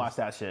Versus. I ain't watched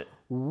that shit.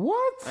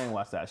 What? I ain't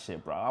watched that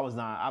shit, bro. I was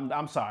not.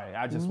 I'm sorry.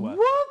 I just was.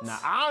 What? Nah,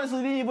 I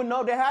honestly didn't even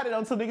know they had it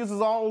until niggas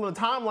was all on the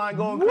timeline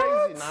going What?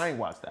 crazy. Nah, I ain't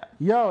watched that.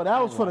 Yo,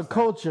 that was for the watched that.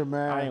 culture,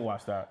 man. I ain't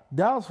watched that.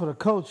 That was for the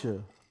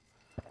culture.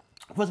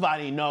 First of all, I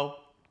didn't know.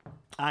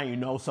 I ain't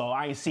know, so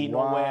I ain't see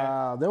nowhere.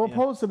 Wow. They were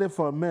posting it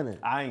for a minute.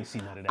 I ain't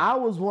seen none of that. I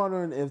was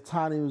wondering if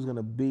Tiny was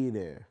gonna be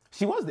there.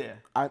 She was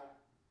there.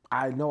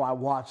 I know I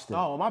watched it.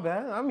 Oh, my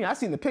bad. I mean, I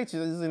seen the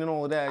pictures and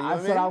all of that. You know I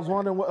what said mean? I was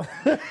wondering what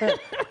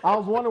I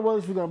was wondering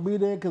whether she was gonna be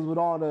there because with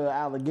all the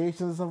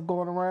allegations and stuff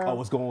going around. Oh,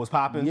 what's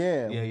popping?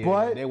 Yeah, yeah.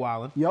 but They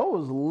wildin'. Yo, it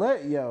was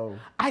lit, yo.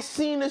 I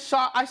seen the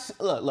shot.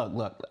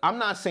 Look. I'm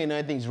not saying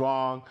anything's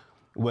wrong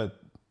with,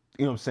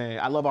 you know what I'm saying.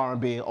 I love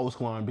R&B, old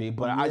school R&B,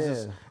 but I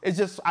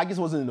just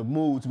wasn't in the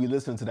mood to be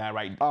listening to that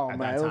right Oh at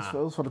man, that it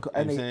time. was for the You know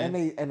what I'm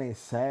saying? and they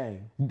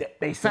sang.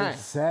 They sang. They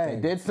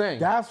sang. They did sing.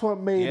 That's what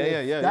made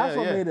it. Yeah, that's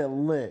what yeah. made it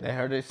lit. They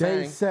heard they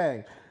They sang.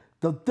 sang.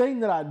 The thing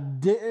that I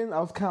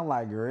was kind of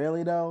like,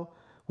 really though,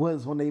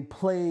 was when they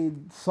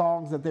played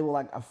songs that they were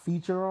like a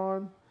feature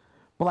on,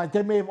 but like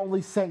they may have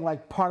only sang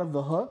like part of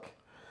the hook.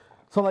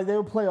 So like they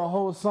would play a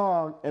whole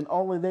song and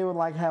only they would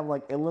like have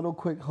like a little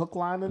quick hook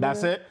line in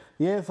That's there. it?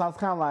 Yeah, so I was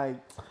kind of like,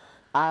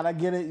 I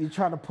get it. You're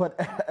trying to put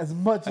as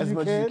much as you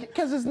can.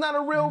 Because it's not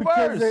a real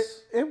Because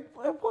verse. it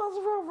was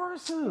a real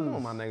verse. Come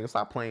on, my nigga,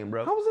 stop playing,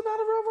 bro. How was it not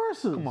a real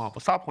verse? Come on,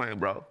 but stop playing,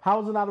 bro. How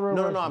was it not a real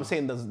verse? No, I'm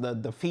saying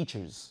the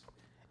features.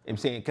 I'm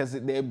saying because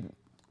they're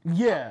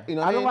Yeah, You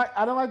know I what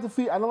I don't like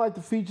the I don't like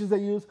the features they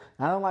use.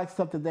 I don't like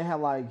stuff that they have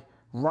like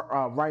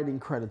writing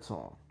credits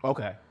on.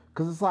 okay.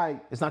 Cause it's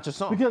like It's not your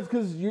song.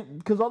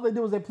 because all they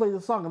do is they play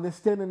the song and they're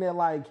standing there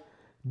like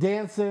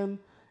dancing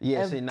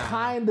Yeah, and see, nah.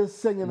 kind of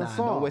singing the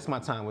song. Don't waste my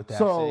time with that.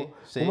 So,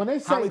 see? when they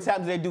how many say-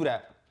 times do they do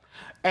that?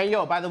 And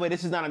yo, by the way,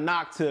 this is not a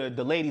knock to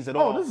the ladies at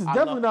all. this is I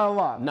definitely not a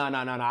knock.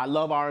 No. I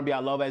love R&B. I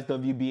love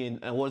SWB.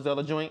 And what was the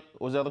other joint?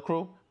 What was the other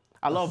crew?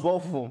 I love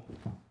both of them.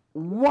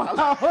 Wow.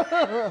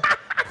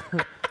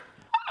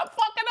 I'm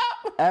fucking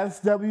up.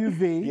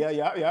 SWV,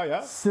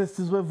 Yeah.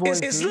 Sisters with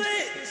Voices, It's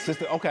lit.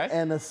 Sister, okay.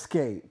 and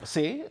Escape.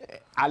 See,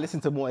 I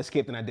listened to more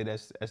Escape than I did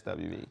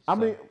SWV. I so,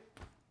 mean,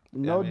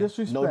 no I mean,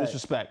 disrespect. No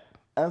disrespect.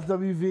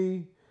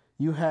 SWV,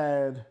 you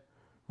had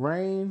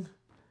Rain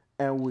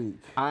and Weak.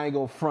 I ain't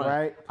go front.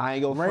 Right. I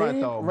ain't go front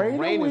though.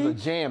 Rain is a Weak-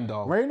 jam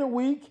though. Rain and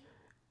Weak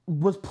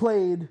was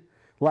played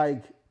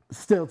like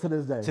still to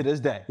this day. To this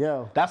day.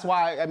 Yeah. That's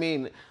why, I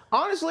mean,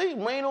 honestly,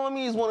 Rain on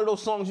Me is one of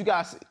those songs you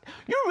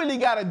really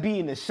gotta be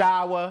in the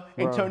shower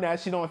and Bro. turn that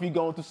shit on if you're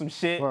going through some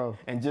shit Bro.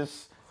 and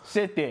just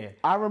sit there.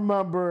 I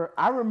remember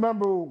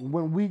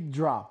when Weak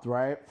dropped,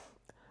 right?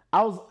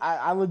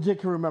 I legit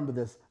can remember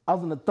this. I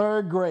was in the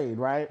 3rd grade,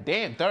 right?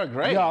 Damn, 3rd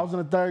grade. Yeah, I was in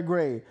the 3rd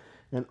grade.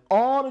 And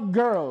all the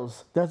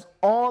girls, that's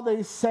all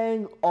they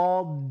sang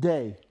all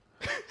day.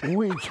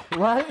 Weak,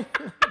 right?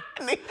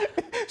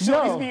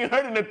 Shorty's being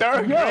hurt in the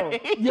 3rd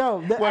grade.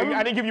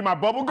 I didn't give you my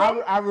bubble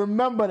gum? I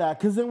remember that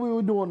because then we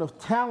were doing a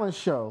talent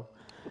show,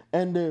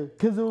 and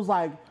because it was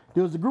like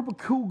there was a group of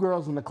cool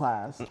girls in the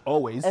class,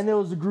 Always. and there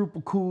was a group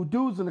of cool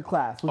dudes in the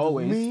class, which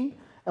Always. was me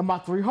and my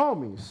 3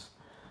 homies.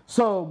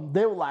 So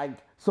they were like,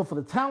 so for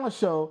the talent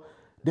show,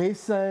 they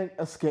sang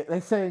Escape, they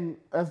sang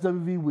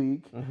SWV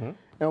Week, Mm-hmm.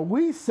 and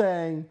we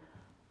sang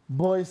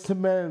Boys to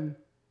Men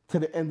to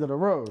the End of the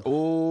Road.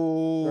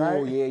 Oh,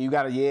 Right? yeah, you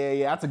gotta,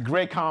 yeah. That's a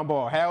great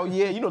combo. Hell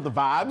yeah, you know the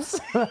vibes.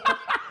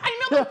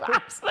 I know the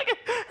vibes. Like,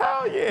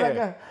 hell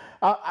yeah.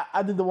 Like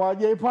I did the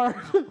Wanye part.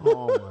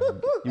 Oh my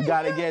God. You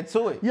gotta get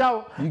to it.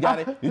 Yo, You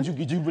gotta, did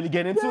you really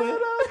get into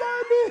it?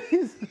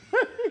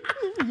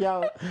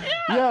 Yo,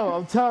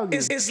 I'm telling you.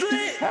 It's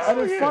lit. And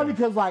it's funny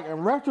because, like, in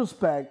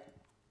retrospect,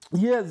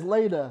 years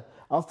later,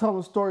 I was telling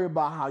a story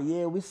about how,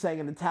 we sang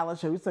in the talent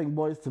show, we sang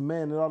Boys to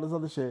Men and all this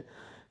other shit.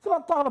 So I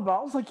thought about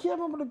it. I was like, I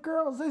remember the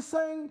girls, they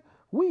sang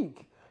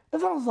Weak.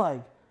 And I was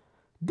like,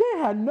 they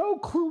had no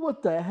clue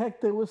what the heck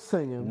they were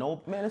singing.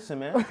 No, man, listen,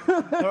 man.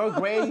 3rd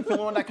grade, you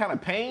feeling that kind of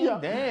pain? Yeah.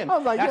 Damn. I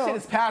was like, that yo. shit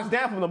is passed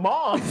down from the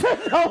moms.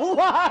 No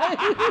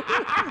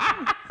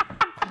lie.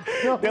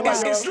 They're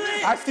like,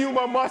 I see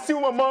what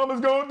my mom is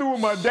going through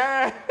with my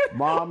dad.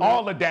 Mom,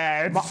 All the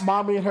dads.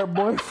 Mommy and her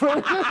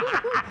boyfriend.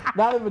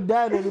 Not even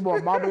dad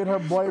anymore. Mommy and her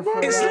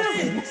boyfriend. It's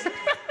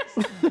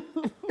lit.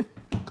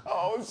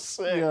 Oh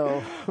shit.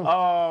 Yo.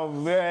 Oh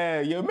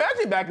man. You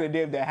imagine back in the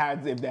day if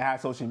they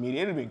had social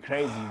media, it'd have been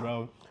crazy,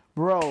 bro.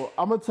 Bro,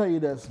 I'm gonna tell you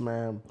this,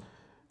 man.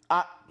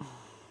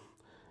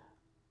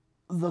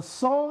 The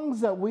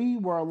songs that we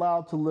were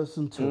allowed to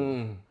listen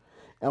to,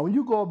 and when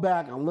you go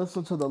back and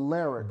listen to the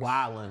lyrics,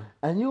 Wildin'.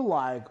 and you're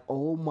like,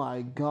 oh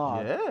my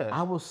God, Yeah.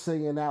 I was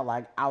singing that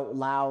like out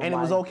loud. And it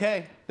was like-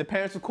 okay. The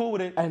parents were cool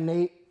with it. And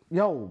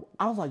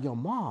I was like, yo,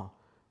 Mom,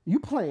 you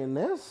playing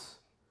this?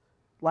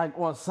 Like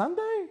on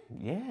Sunday?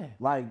 Yeah.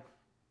 Like,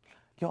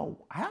 Yo,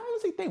 I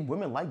honestly think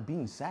women like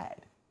being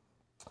sad.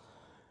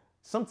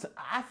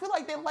 I feel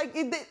like they like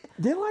it.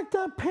 they like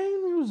that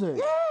pain music.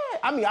 Yeah.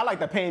 I mean, I like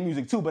the pain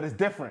music too, but it's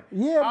different.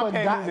 Yeah, Our but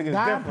pain music is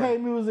different.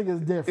 pain music is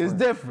different. It's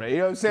different. You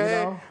know what I'm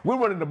saying? know? We're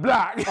running the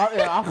block.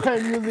 I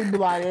play music be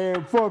like, hey,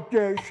 fuck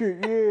that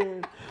shit,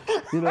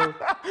 yeah. You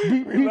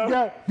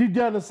know, deep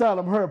down inside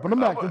I'm hurt, but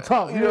I'm acting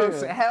tough. You know what I'm Yeah.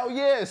 saying? Hell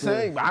yeah,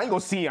 son. I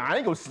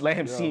ain't gonna let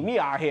him see me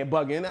out here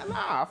bugging.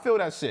 Nah, I feel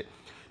that shit.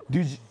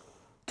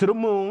 To the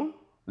moon.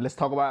 Let's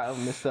talk about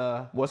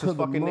Mr. What's his To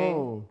the fucking name?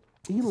 moon.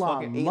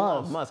 Fucking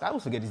Elon Musk. I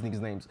always forget these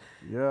niggas' names.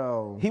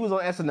 Yo. He was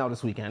on SNL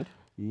this weekend.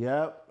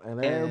 Yep.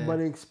 And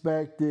everybody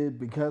expected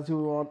because he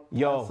was on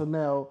Yo,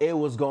 SNL it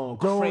was going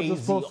Those are crazy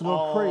supposed to go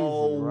all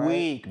crazy, right?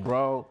 week,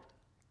 bro.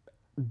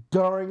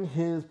 during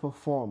his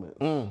performance.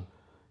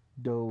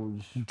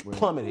 Doge went,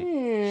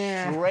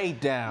 Plummeted. Straight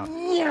down.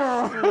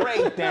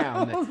 Straight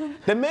down.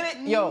 The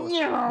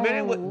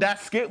minute with that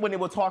skit when they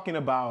were talking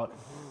about,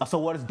 so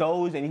what is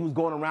Doge? And he was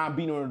going around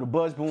beating her in the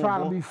bush. Boom,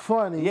 trying boom. to be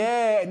funny.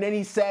 Yeah, and then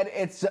he said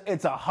it's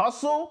a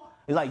hustle.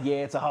 He's like, yeah,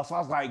 it's a hustle. I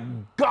was like,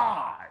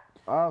 God.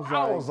 I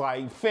was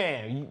like,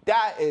 fam,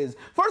 that is,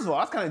 first of all,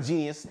 that's kind of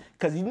genius,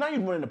 because you're not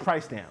even running the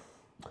price down.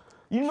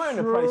 You're running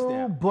the price True,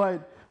 down.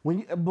 but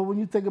when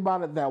you think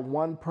about it, that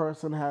one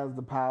person has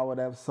the power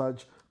to have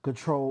such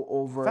control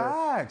over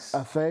Facts.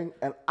 a thing,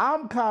 and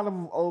I'm kind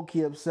of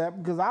okay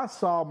upset because I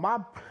saw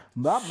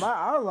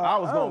I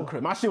was going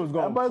crazy. My shit was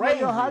going Everybody's crazy.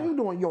 like, yo, how you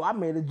doing? Yo, I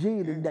made a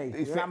G today.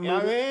 It's- And I you know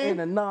what made I it mean? in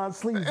a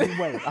non-sleazy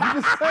way.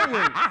 I'm just saying.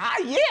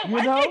 yeah, You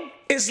my know? nigga.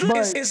 It's But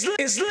lit. It's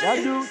lit.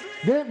 that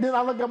dude, then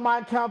I look at my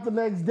account the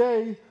next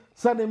day,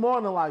 Sunday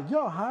morning, like,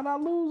 yo, how'd I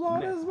lose all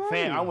this money?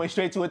 Fam, I went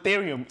straight to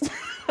Ethereum.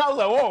 I was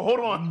like, whoa, hold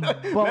on.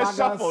 But Let's like I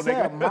shuffle,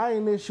 said, nigga. my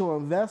initial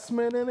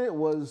investment in it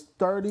was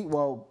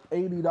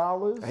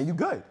 $80. And you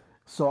good.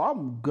 So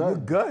I'm good. You're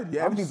good.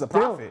 Yeah, I'm everything's a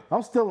still- profit.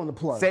 I'm still in the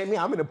plus. Same me.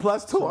 I'm in the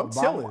plus too. I'm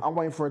But chilling. I'm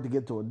waiting for it to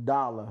get to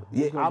 $1.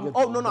 Yeah, It's gonna I'm, get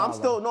oh to no, no, I'm $1.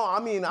 still no. I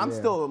mean, I'm Yeah.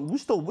 still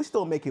we're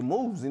still making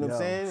moves. You know what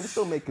I'm Yeah. saying? We're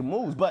still making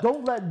moves, but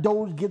Don't let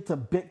Doge get to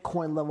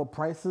Bitcoin level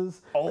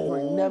prices. Oh.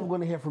 You're never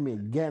gonna hear from me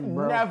again,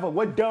 bro. never.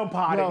 We're done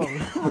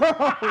potting.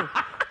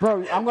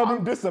 Bro, I'm gonna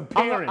I'm be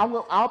disappearing.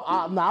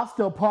 I'll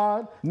still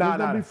pod. Nah, It's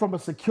gonna nah. be from a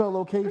secure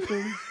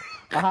location.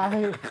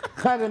 I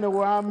gotta know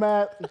where I'm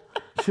at.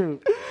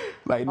 Shoot.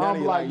 Like, none of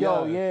I'm you like,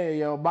 yo,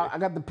 yo. I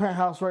got the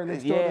penthouse right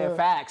next door Yeah, to,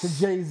 facts. to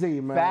Jay-Z,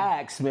 man.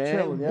 Facts, man.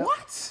 Chilling, yeah.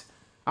 What?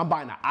 I'm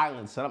buying an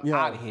island, son. I'm Yo,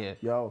 out of here.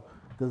 Yo,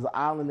 there's an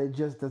island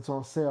that's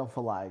on sale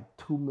for like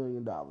 $2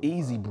 million.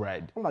 Easy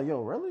bread. I'm like,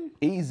 yo, really?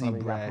 Easy I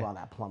mean, bread. Got all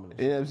that plumbing. And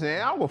You shit. know what I'm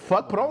saying? I don't give a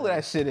fuck. Put all of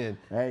that shit in.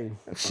 Hey,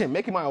 Shit,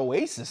 making my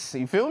oasis.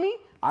 You feel me?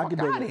 I Fuck can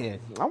out dig of it. here.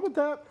 I'm with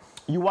that.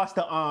 You watched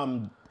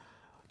the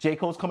J.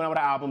 Cole's coming out with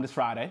an album this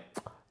Friday.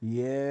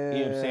 Yeah. You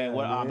know what I'm saying?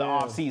 What, the yeah.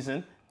 off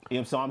season. You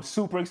know, so I'm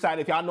super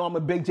excited. If y'all know I'm a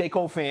big J.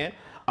 Cole fan.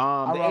 The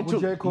rock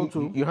with J. Cole,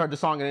 too. You heard the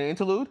song in the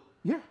interlude?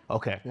 Yeah.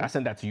 Okay, I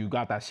sent that to you. You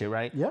got that shit,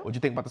 right? Yeah. What'd you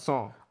think about the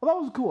song? Well,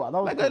 that was cool. That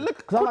was Like cool. a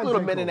look, 'Cause I quick like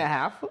little J. minute and Cole. a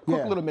half. Quick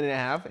Yeah. little minute and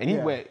a half. And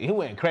Yeah. he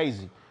went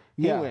crazy.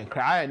 He Yeah. went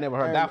crazy. I had never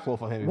heard that flow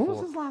from him When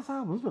before. was his last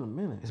album? It's been a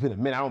minute. It's been a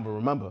minute. I don't even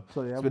remember.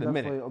 So yeah, it's I'm been a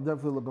minute.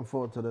 definitely looking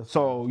forward to this.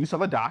 So you saw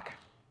the doc.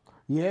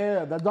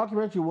 Yeah, that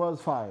documentary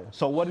was fire.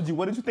 So what did you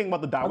think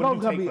about the doc? I What thought it did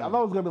was you gonna take be. I from thought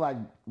it? it was gonna be like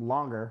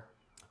longer.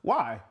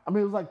 Why? I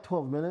mean, it was like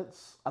 12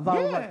 minutes. I thought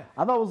it was Yeah. like.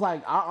 I thought it was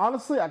like.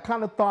 Honestly, I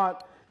kind of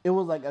thought it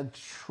was like a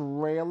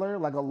trailer,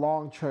 like a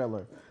long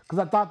trailer, because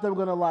I thought they were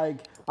gonna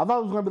like. I thought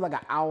it was gonna be like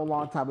an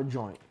hour-long type of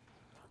joint.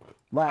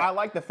 Like I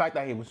like the fact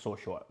that he was so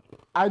short.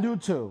 I do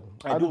too.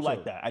 I do too.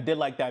 like that. I did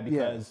like that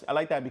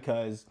Yeah.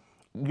 because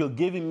you're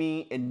giving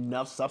me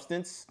enough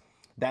substance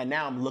that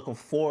now I'm looking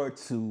forward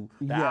to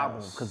the Yes.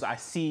 album because I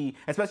see,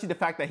 especially the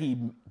fact that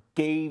he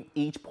gave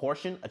each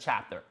portion a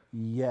chapter.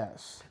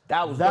 Yes.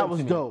 That was that dope was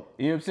to me. dope.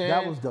 You know what I'm saying?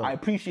 That was dope. I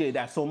appreciate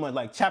that so much.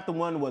 Like chapter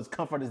 1 was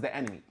Comfort is the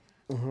Enemy.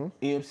 Mm-hmm. You know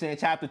what I'm saying?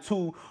 Chapter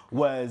 2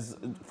 was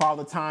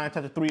Father Time.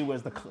 Chapter 3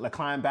 was the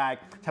climb back.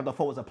 Chapter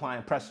 4 was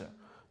Applying Pressure.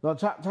 No,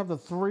 chapter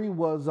 3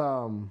 was.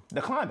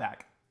 The climb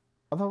back.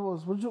 I thought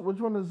it was which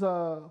one is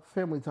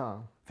Family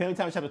Time? Family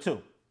Time chapter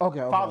 2. Okay,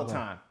 Father okay.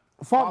 Time.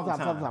 Father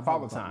Time.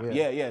 Father Time.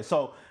 Yeah.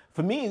 So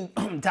for me,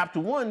 chapter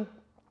 1,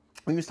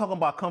 when he was talking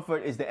about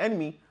comfort is the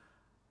enemy,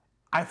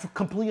 I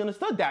completely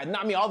understood that.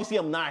 I mean, obviously,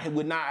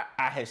 we're not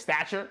at his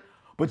stature,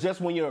 but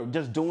just when you're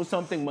just doing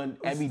something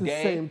every the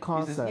day, same it's just-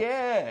 concept.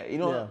 yeah, you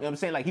know Yeah. what I'm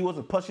saying? Like he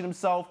wasn't pushing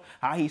himself.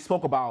 How he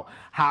spoke about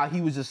how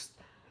he was just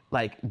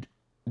like.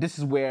 This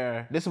is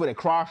where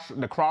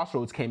the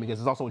crossroads came because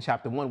it's also in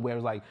chapter 1 where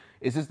it's like,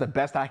 is this the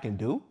best I can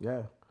do?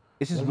 Yeah.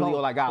 Is this really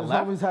all I got It's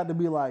left? always had to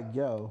be like,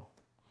 yo,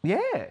 Yeah.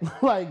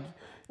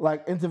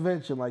 like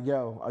intervention, like,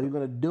 yo, are you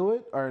gonna do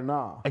it or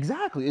nah?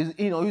 Exactly.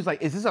 He's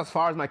like, is this as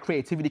far as my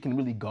creativity can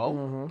really go?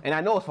 Mm-hmm. And I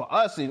know it's for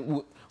us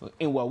in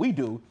what we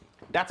do.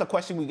 That's a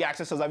question we ask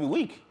ourselves every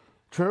week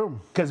True.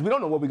 because we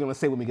don't know what we're gonna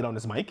say when we get on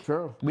this mic.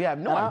 True. We have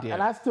no And idea.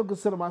 and I still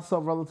consider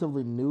myself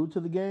relatively new to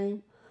the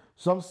game,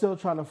 so I'm still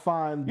trying to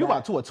find. you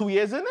that, about 2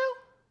 years in now?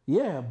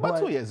 Yeah, but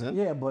 2 years in.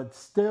 Yeah, but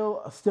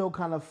still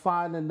kind of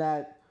finding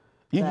that.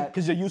 that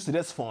Because you're used to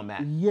this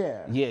format.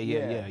 yeah.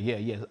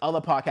 Yeah. Other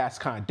podcasts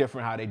kind of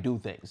different how they do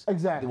things.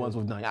 Exactly. The ones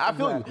we've done. I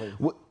feel Exactly.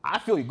 you. I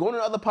feel you. Going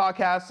to other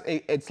podcasts,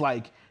 it's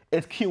like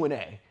it's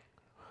Q&A.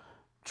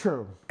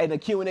 True. And the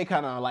Q&A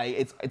kind of like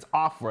it's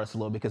off for us a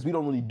little because we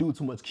don't really do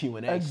too much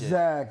Q&A. shit.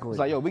 Exactly. It's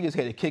like, yo, we just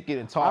here to kick it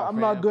and talk. I'm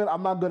not good.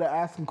 I'm not good at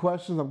asking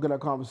questions. I'm good at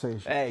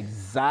conversation.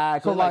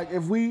 Exactly. So like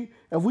if we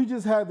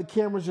just had the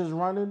cameras just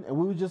running and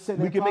we were just sitting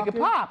We there can make it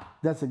talking, pop.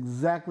 That's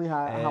exactly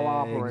how I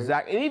operate.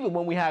 Exactly. And even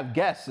when we have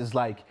guests, it's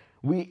like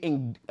we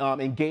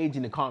engage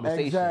in the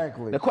conversation.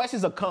 Exactly. The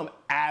questions will come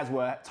as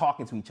we're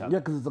talking to each other. Yeah,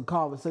 because it's a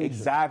conversation.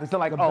 Exactly. It's not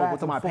like, The oh, back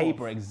what's on my and forth.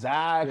 paper?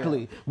 Exactly.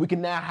 Yeah. We can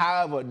now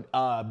have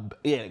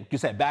you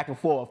said back and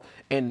forth,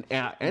 and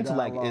our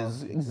intellect Dialogue.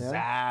 is Yeah.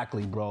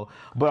 exactly, bro.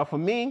 But for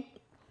me,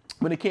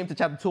 when it came to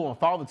chapter 2 on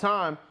Father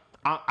Time,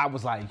 I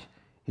was like,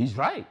 he's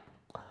right.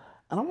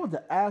 And I want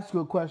to ask you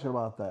a question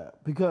about that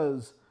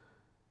because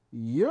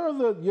you're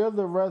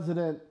the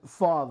resident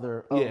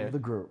father of the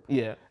group.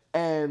 Yeah.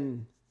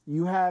 And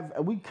you have,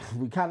 and we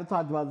kind of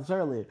talked about this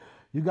earlier.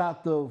 You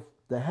got the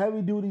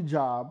heavy duty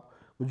job,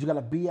 which you got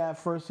to be at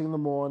first thing in the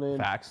morning.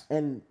 Facts.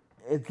 And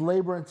it's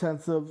labor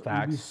intensive.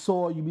 Facts. You be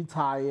sore, you be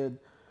tired.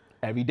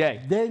 Every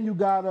day. Then you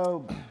got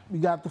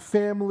the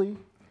family,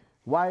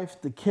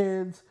 wife, the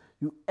kids.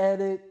 You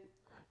edit.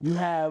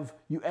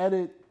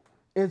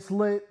 It's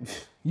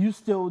lit. You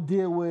still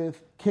deal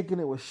with kicking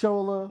it with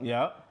Shola.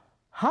 Yeah.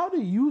 How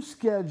do you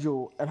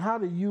schedule and how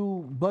do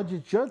you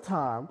budget your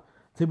time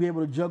to be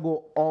able to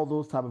juggle all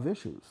those type of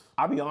issues?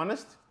 I'll be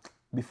honest,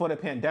 before the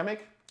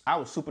pandemic, I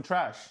was super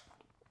trash.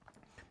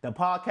 The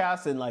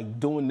podcast and like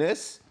doing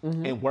this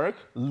and work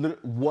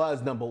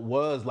was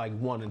like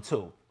 1 and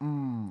 2.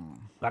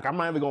 Like I'm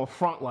not even gonna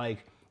front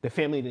like the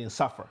family didn't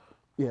suffer.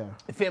 Yeah.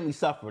 The family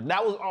suffered.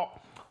 That was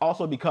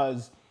also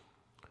because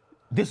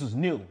this was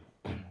new.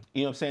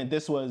 You know what I'm saying?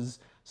 This was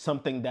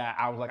something that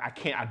I was like,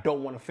 I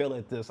don't want to feel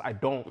at this.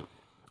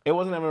 It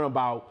wasn't even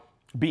about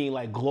being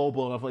like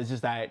global enough. It's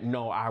just that,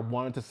 no, I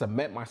wanted to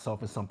cement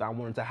myself in something. I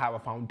wanted to have a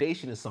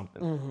foundation in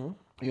something. You know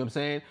what I'm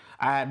saying?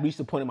 I had reached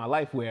a point in my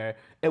life where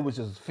it was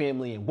just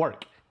family and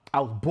work. I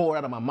was bored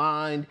out of my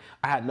mind.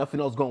 I had nothing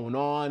else going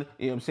on.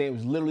 You know what I'm saying? It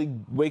was literally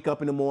wake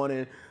up in the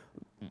morning,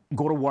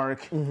 go to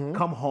work,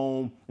 come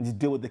home, and just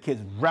deal with the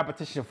kids.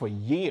 Repetition for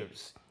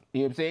years. You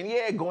know what I'm saying?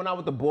 Yeah, going out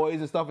with the boys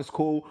and stuff is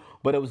cool,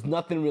 but it was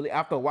nothing really,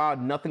 after a while,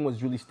 nothing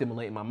was really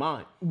stimulating my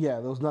mind. Yeah,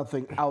 there was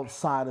nothing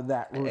outside of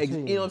that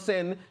routine. You know what I'm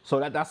saying?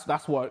 So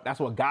that's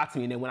what got to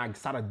me. And then when I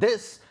started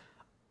this,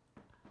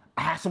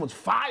 I had so much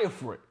fire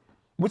for it,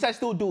 which I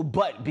still do,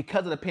 but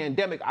because of the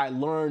pandemic, I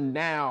learned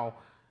now,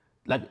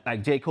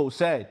 like J. Cole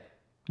said,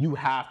 you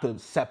have to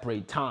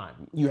separate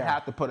time. You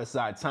have to put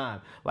aside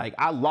time. Like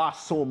I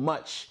lost so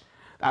much.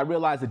 I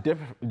realized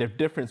the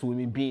difference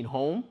between being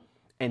home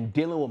and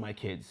dealing with my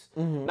kids.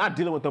 Not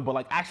dealing with them, but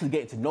like actually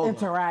getting to know them.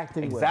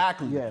 Interacting with.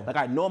 Exactly. Yeah. Like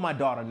I know my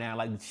daughter now.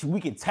 Like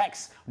we can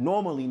text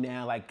normally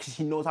now. Like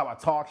she knows how I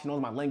talk. She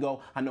knows my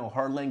lingo. I know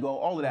her lingo.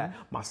 All of that.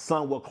 My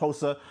son, we're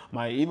closer.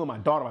 Even my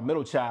daughter, my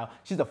middle child,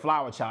 she's a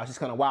flower child. She's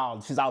kind of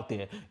wild. She's out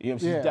there. You know,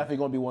 she's definitely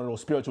gonna be one of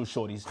those spiritual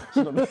shorties.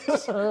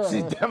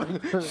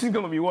 She's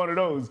gonna be one of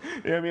those. You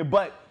know what I mean?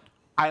 But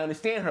I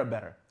understand her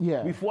better.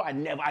 Yeah. Before I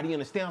didn't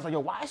understand. I was like, yo,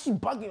 why is she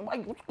bugging?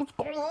 Like, what's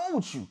going on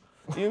with you?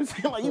 You know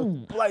what I'm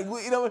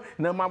saying? You know.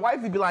 Now my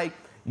wife would be like,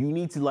 you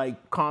need to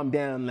like calm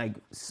down, like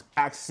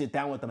sit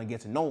down with them and get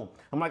to know them.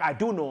 I'm like, I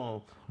do know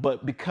them,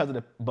 but because of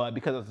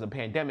the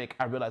pandemic,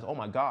 I realized, oh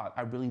my God,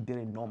 I really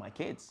didn't know my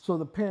kids. So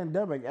the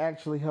pandemic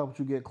actually helped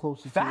you get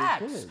closer to your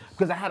Facts, kids.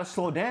 because I had to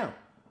slow down.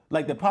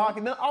 Like the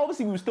podcast,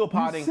 obviously we were still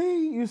potting.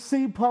 You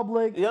see,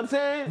 public. You know what I'm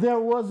saying? There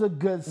was a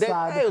good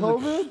side to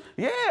COVID.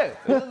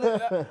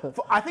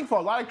 I think for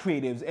a lot of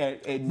creatives,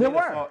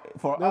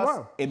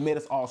 it made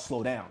us all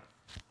slow down.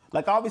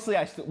 Like obviously,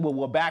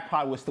 we're back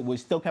potting. We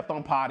still kept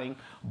on potting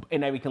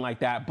and everything like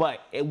that.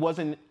 But it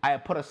wasn't. I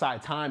had put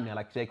aside time now,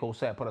 like J. Cole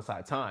said, put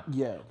aside time.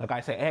 Yeah. Like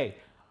I said, hey,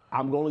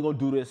 I'm only gonna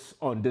do this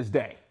on this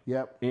day.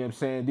 Yep. You know what I'm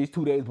saying? These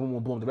 2 days, boom,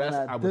 boom, boom. The rest,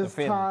 I was with the this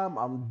family. time,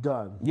 I'm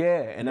done.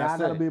 Yeah, and now that's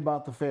I gotta it. be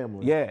about the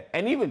family. Yeah,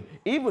 and even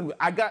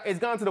it's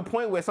gone to the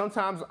point where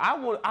sometimes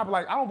I'm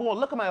like, I don't want to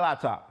look at my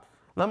laptop.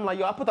 And I'm like,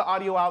 yo, I put the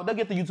audio out. They'll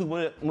get the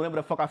YouTube whenever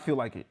the fuck I feel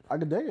like it. I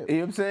can dig it. You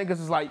know what I'm saying?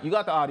 Because it's like, you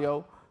got the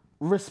audio.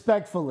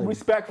 Respectfully.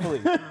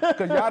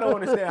 Because y'all don't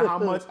understand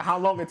how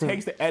long it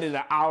takes to edit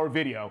an hour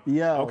video.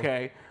 Yeah.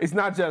 Okay? It's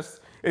not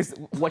just, it's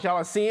what y'all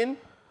are seeing.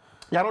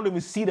 Y'all don't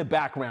even see the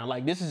background.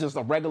 Like, this is just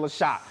a regular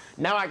shot.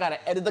 Now I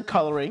gotta edit the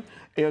coloring.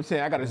 You know what I'm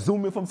saying? I gotta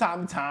zoom in from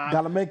time to time.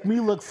 Gotta make me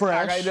look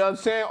fresh. You know what I'm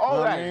saying? All Know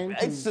what that. I mean?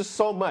 It's just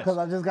so much. Because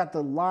I just got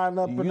the line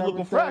up and You everything.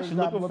 looking fresh. You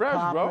got looking the fresh,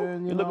 bro.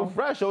 popping, You looking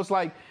fresh. So it's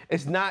like,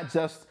 it's not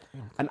just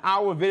an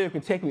hour video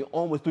can take me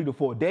almost 3 to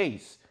 4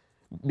 days.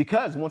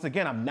 Because once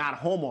again, I'm not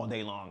home all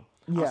day long.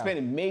 Yeah. I'm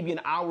spending maybe an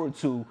hour or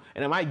two,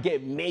 and I might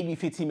get maybe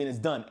 15 minutes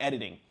done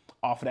editing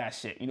off of that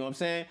shit. You know what I'm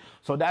saying?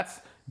 So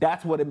that's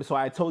what it. So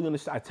I totally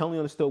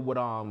understood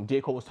what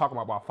J. Cole was talking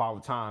about Father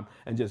Time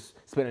and just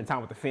spending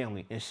time with the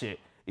family and shit.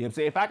 You know what I'm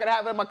saying? If I could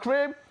have it in my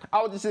crib,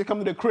 I would just come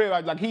to the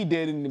crib like he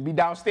did and be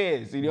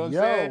downstairs. You know what I'm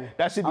saying?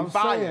 That should be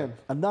fire. Saying,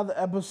 another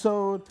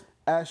episode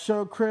at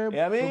Show Crib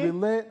Yeah, I mean? will be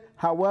lit.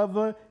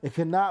 However, it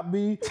cannot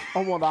be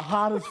on one of the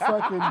hottest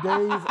fucking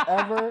days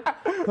ever.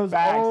 Because,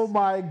 Facts. oh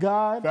my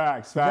God.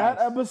 Facts. That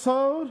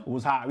episode, It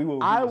was hot.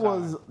 I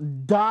was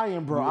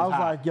dying, bro. I was hot.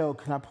 like, yo,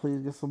 can I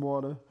please get some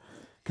water?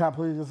 I'm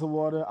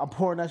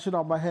pouring that shit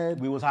on my head.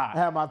 We was hot. I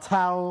had my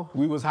towel.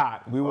 We was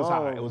hot. It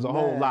was a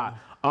whole man.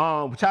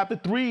 lot. Chapter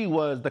 3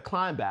 was the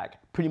climb back.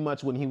 Pretty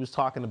much when he was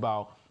talking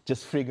about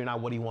just figuring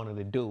out what he wanted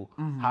to do,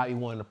 how he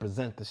wanted to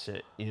present the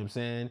shit. You know what I'm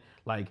saying?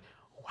 Like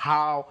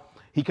how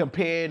he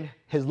compared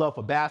his love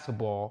for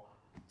basketball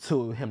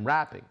to him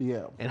rapping.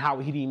 Yeah. And how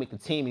he didn't make the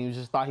team. And he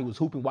just thought he was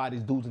hooping while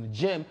these dudes in the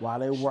gym. While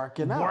they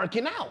working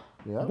out.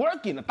 Yeah.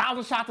 Working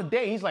 1,000 shots a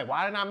day. He's like,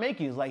 why didn't I make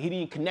it? It's like he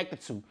didn't connect the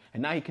two.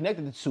 And now he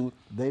connected the two.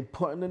 They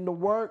putting in the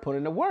work. Put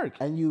in the work.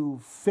 And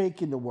you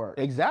faking the work.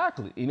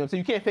 Exactly. You know what I'm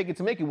saying? You can't fake it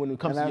to make it when it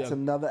comes And to that's your...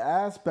 another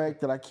aspect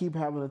that I keep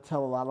having to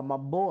tell a lot of my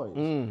boys.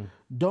 Mm.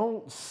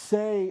 Don't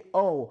say,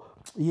 oh,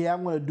 yeah,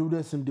 I'm gonna do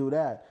this and do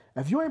that.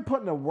 If you ain't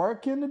putting the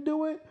work in to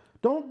do it,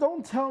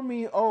 don't tell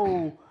me,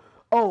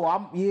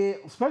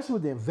 especially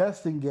with the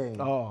investing game.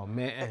 Oh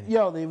man.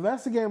 Yo, the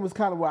investing game is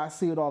kind of where I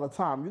see it all the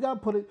time. You gotta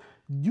put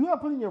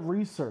in your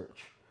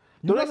research.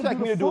 You Don't gotta expect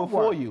do me the to do it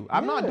for footwork. you.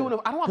 I'm not doing it.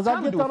 I don't have Because time I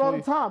to get do it that all for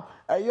the time.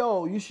 Hey,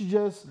 yo, you should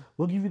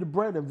we'll give you the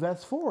bread,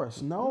 invest for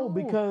us. No,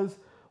 because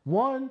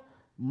one,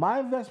 my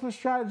investment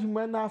strategy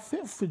might not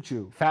fit for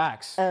you.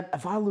 Facts. And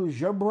if I lose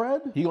your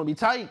bread, You gonna be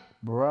tight.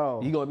 bro,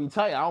 You gonna be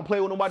tight. I don't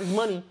play with nobody's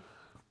money.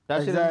 That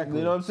shit is, Exactly.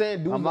 you know what I'm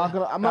saying? Dudes, I'm not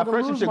gonna that lose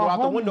friendship shit my go out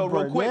the homie's window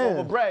real bread, quick yeah.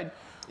 over bread.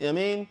 You know what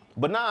I mean?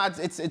 But nah,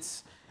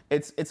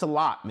 it's a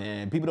lot,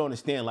 man. People don't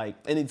understand, like,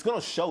 and it's gonna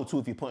show too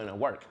if you put in the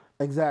work.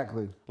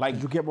 exactly. Like-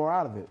 you get more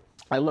out of it.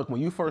 Like, look, when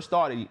you first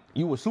started,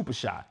 you were super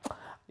shy.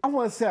 I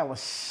want to say I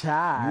was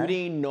shy. You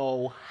didn't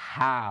know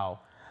how.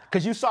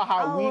 Cause you saw I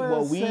how wouldn't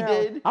what we say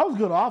did. I was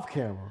good off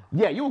camera.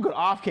 Yeah, you were good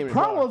off camera.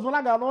 Problem bro. was when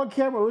I got on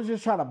camera, it was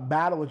just trying to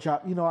battle with y'all.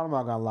 You know, I'm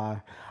not gonna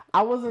lie.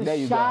 I wasn't There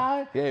you go.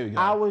 shy. There you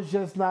go. I was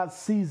just not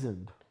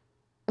seasoned.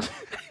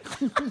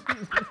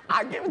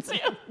 I give it to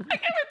you. I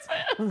give it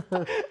to you.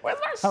 Where's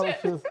my I was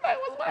shit? just, Where's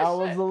my I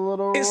was shit? a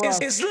little It's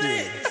rusty.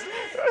 lit.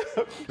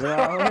 You know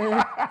what I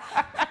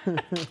mean?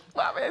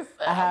 My man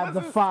said, I had to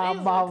wasn't find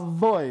seasoned. my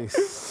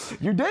voice.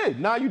 You did.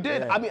 No, you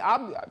did. Yeah. I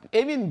mean,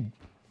 even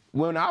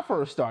when I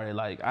first started,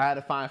 like, I had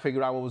to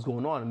figure out what was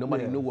going on, and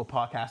nobody Yeah. knew what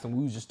podcasting.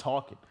 We was just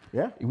talking.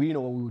 Yeah. We didn't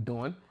know what we were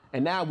doing,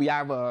 and now we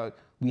have a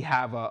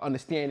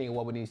understanding of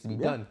what needs to be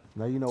done.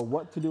 Now you know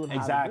what to do and how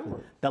to Exactly. do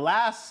it.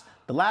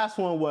 The last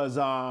one was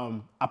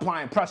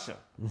applying pressure.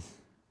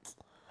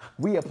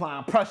 We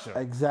applying pressure.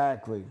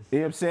 Exactly. You know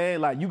what I'm saying?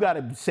 Like, you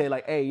gotta say,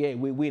 like, hey, yeah,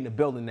 we in the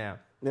building now.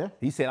 Yeah.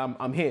 He said,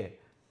 I'm here.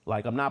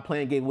 Like, I'm not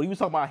playing games. When he was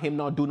talking about him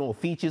not doing no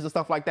features and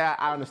stuff like that,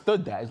 I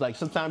understood that. It's like,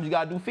 sometimes you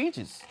gotta do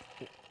features.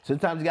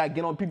 Sometimes you gotta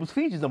get on people's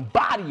features and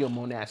body them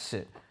on that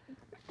shit.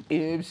 You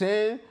know what I'm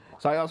saying?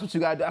 So that's what you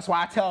gotta do. That's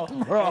why I tell,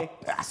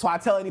 that's why I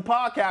tell any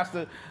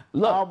podcaster, I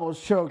look,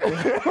 almost choked.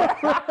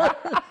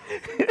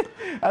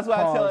 that's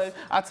why Pause.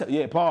 I tell,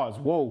 yeah, pause,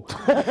 whoa,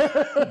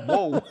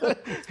 whoa.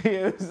 You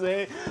know what I'm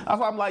saying? That's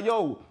why I'm like,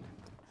 yo,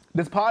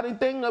 this potting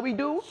thing that we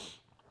do,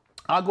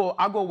 I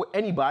go with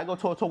anybody. I go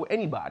toe to toe with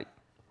anybody,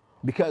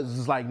 because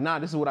it's like, nah,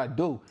 this is what I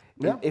do.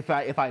 Yeah. If I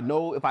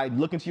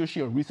look into your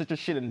shit and research your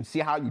shit and see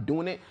how you're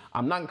doing it,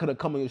 I'm not gonna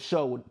come on your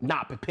show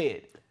not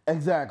prepared.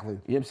 Exactly. You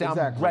know what I'm saying?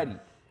 Exactly. I'm ready.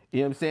 You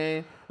know what I'm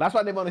saying? That's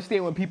why I never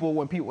understand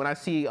when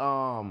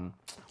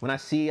I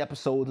see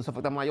episodes and stuff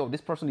like that. I'm like, yo,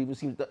 this person even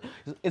seems.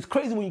 It's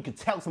crazy when you can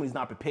tell somebody's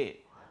not prepared.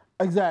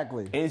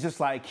 Exactly. And it's just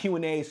like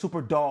Q&A,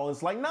 super dull.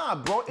 It's like, nah,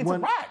 bro, it's a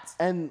rat.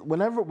 And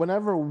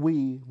whenever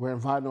we were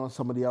invited on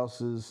somebody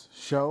else's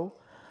show,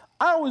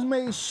 I always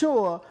made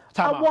sure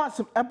Time I out. watched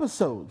some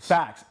episodes.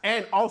 Facts.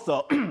 And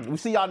also, we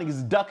see y'all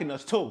niggas ducking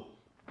us too.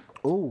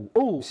 Ooh,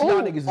 See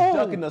y'all niggas is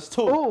ducking us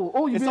too. Ooh,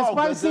 you It's being all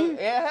good, spicy? dude.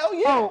 Yeah, hell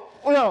yeah.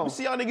 Oh, yo. We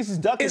see y'all niggas is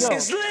ducking It's-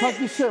 us. it's lit. Talk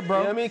your shit, bro.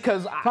 You know what I mean?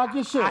 Because Talk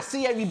your shit. I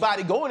see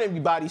everybody going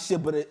everybody's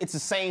shit, but it's the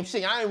same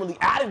shit. I ain't really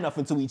adding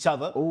nothing to each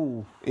other.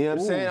 Ooh. You know what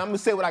I'm saying? I'm gonna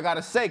say what I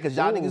gotta say, because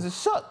y'all Ooh. niggas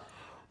is shook.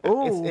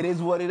 Ooh. It is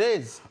what it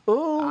is.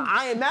 Ooh.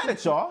 I ain't mad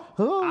at y'all.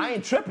 Ooh. I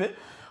ain't tripping.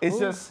 It's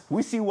just,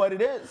 we see what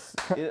it is.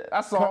 Yeah,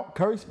 that's all.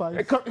 Curry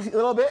spice. A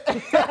little bit.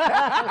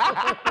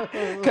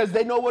 Because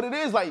they know what it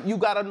is. Like, you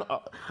gotta,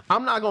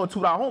 I'm not gonna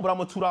toot our horn, but I'm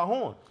gonna toot our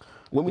horn.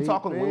 When we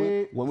talk on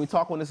when we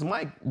talk on this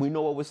mic, we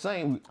know what we're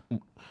saying.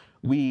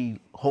 We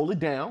hold it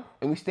down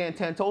and we stand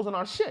 10 toes on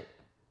our shit,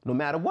 no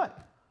matter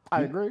what.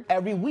 I agree.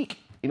 Every week,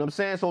 you know what I'm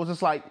saying? So it's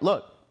just like,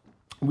 look,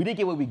 we didn't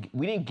get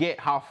we didn't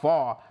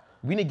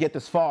get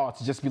this far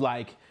to just be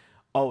like,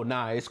 oh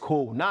nah, it's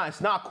cool. Nah, it's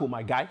not cool,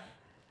 my guy.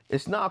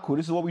 It's not cool.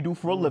 This is what we do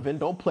for a living.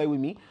 Don't play with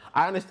me.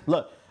 I understand.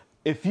 Look,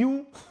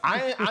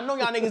 I know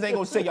y'all niggas ain't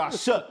gonna say y'all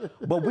shook,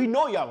 but we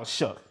know y'all was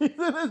shook. He's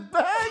in his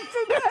bag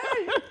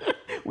today.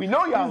 We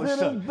know y'all He's was in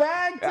shook. his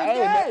bag Hey, today.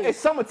 man, it's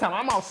summertime.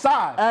 I'm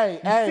outside.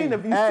 Hey, you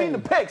seen the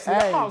pics.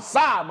 I'm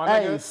outside, my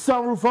Hey, nigga.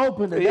 sunroof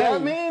open today. You know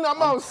what I mean?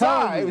 I'm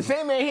outside. telling you.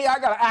 Same man here, I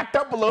gotta act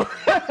up a little.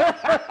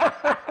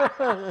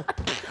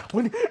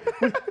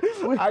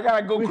 I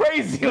gotta go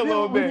crazy a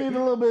little We bit. need a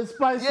little bit of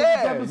spice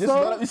Yeah, in this just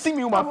episode. you see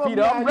me with my I'm feet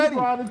up. I'm glad ready.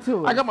 you brought it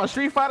to I it. got my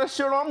Street Fighter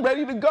shirt on. I'm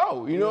ready to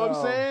go. You know what I'm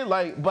Yo. saying?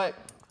 Like, but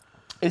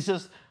it's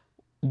just,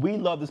 we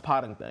love this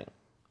potting thing.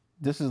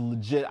 This is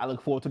legit. I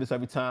look forward to this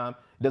every time.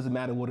 It doesn't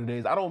matter what it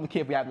is. I don't even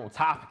care if we have no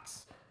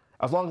topics.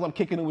 As long as I'm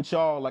kicking it with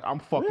y'all, like, I'm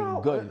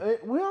fucking good.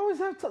 We always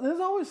have. There's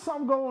always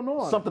something going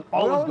on. Something We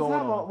always going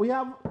have on. We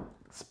have.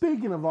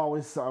 Speaking of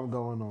always something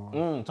going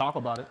on. Talk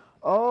about it.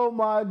 Oh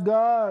my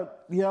God,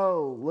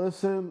 yo,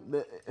 listen,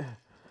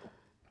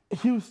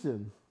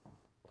 Houston.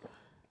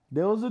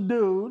 There was a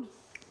dude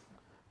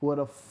with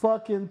a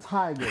fucking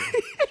tiger.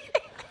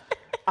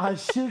 I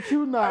shit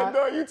you not.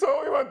 you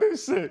told me about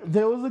this shit.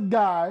 There was a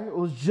guy, it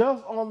was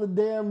just on the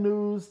damn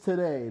news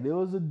today. There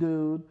was a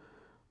dude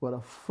with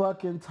a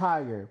fucking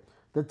tiger.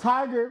 The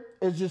tiger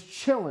is just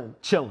chilling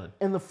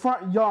in the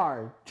front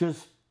yard,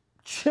 just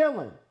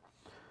chilling.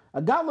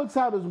 A guy looks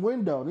out his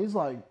window and he's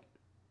like,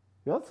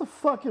 yo, that's a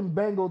fucking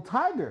Bengal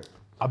tiger.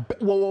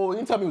 Whoa,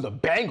 you tell me it was a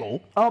Bengal?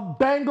 A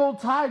Bengal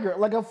tiger,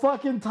 like a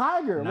fucking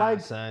tiger. Nah,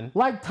 like, son.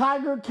 like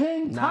Tiger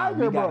King Nah,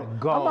 tiger, we gotta bro.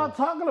 go. I'm not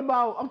talking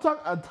about, I'm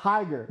talking a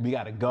tiger. We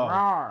gotta go.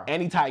 Rawr.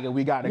 Any tiger,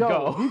 we gotta Yo,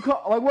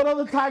 go. like what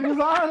other tigers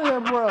are there,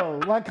 bro?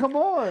 Like, come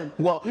on.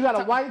 Well, you got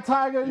a white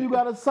tiger, you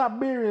got a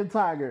Siberian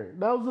tiger.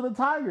 Those are the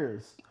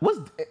tigers.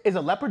 Is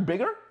a leopard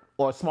bigger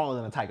Or smaller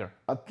than a tiger?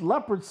 A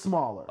leopard's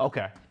smaller.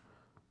 Okay.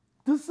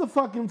 This is a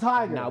fucking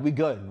tiger. Now we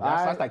good. That's,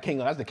 Alright. that's that king.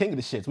 That's the king of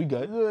the shits. We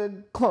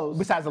good. Close.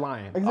 Besides the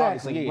lion, Exactly,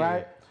 obviously. Yeah,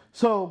 right?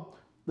 So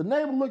the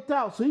neighbor looked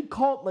out. So he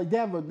called, like, they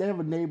have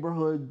a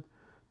neighborhood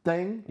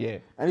thing. Yeah.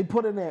 And he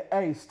put in there,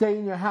 hey, stay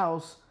in your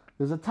house.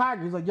 There's a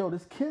tiger. He's like, yo,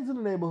 there's kids in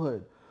the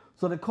neighborhood.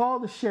 So they call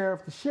the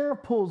sheriff. The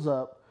sheriff pulls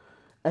up,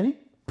 and he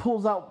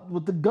pulls out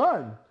with the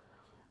gun.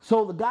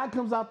 So the guy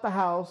comes out the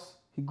house.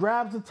 He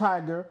grabs the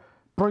tiger,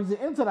 brings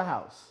it into the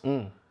house.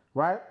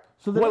 Right?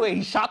 So then Wait,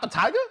 he shot the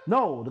tiger?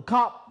 no, the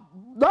cop.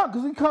 No,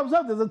 because he comes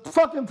up, there's a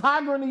fucking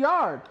tiger in the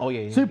yard. Oh,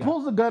 yeah, So he yeah.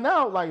 pulls the gun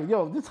out, like,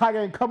 yo, this tiger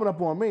ain't coming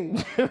up on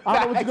me. I don't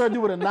know what you're gonna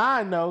do with a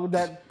 9, though.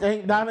 That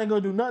ain't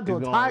gonna do nothing to a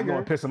He's tiger.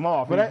 gonna piss him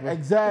off. But He's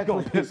exactly.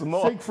 gonna piss him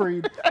off.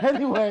 Siegfried.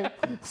 Anyway,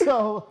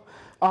 so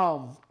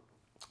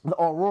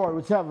or Roy,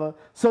 whichever.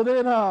 So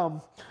then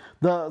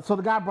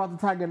the guy brought the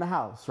tiger in the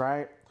house,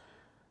 right?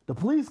 The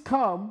police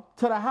come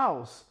to the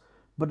house,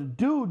 but the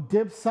dude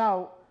dips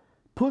out,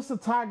 puts the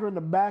tiger in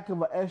the back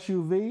of an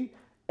SUV,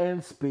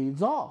 and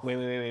speeds off.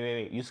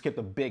 Wait. You skipped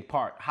a big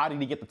part. How did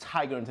he get the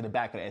tiger into the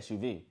back of the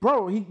SUV?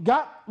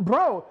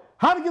 Bro,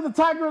 how to get the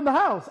tiger in the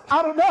house?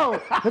 I don't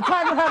know. The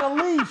tiger had a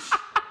leash.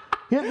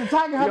 The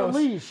tiger had a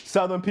leash.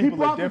 Southern people He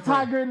brought are the different.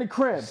 tiger in the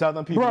crib.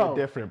 Southern people Bro, are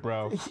different,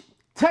 bro.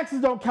 Texas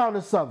don't count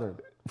as Southern.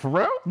 For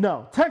real?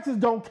 No, Texas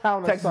don't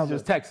count as Texas is Southern.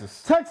 just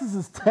Texas. Texas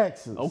is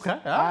Texas. Okay. All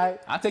All right. right.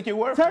 I'll take your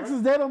word for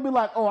Texas, they don't be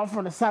like, oh, I'm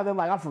from the South. They're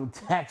like, I'm from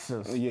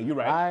Texas. Yeah, you're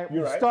right. All right.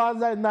 You're right.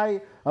 Stars at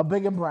night are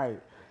big and bright.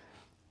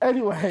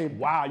 Anyway, it.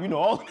 Wow, you know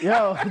all.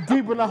 yo,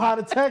 deep in the heart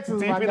of Texas,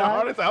 Deep my in the guy.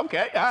 heart of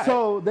Okay, all right.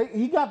 So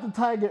he got the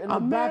tiger in the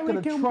back of the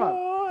American truck.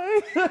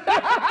 boy.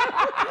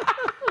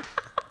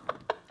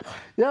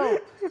 Yo,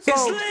 so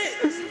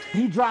It's lit.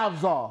 he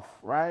drives off,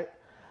 right?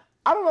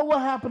 I don't know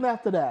what happened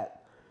after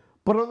that,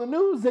 but on the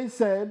news they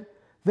said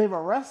they've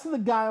arrested the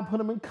guy and put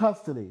him in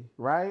custody,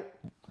 right?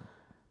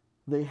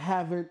 They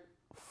haven't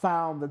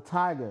found the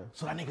tiger.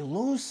 So that nigga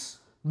loose?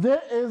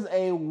 There is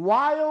a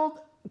wild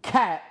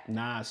cat,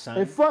 Nah, son.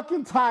 a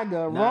fucking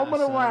tiger roaming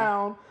son.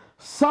 around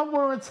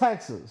somewhere in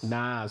Texas.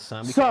 Nah,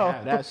 son. We So, can't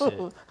have that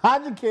shit.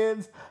 hide your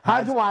kids,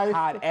 hide your wife.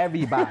 Hide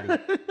everybody. Nah,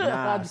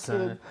 Hide your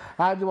son. kids,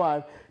 hide your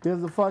wife.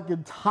 There's a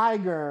fucking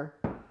tiger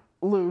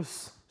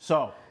loose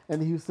So, in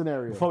the Houston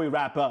area. before we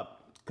wrap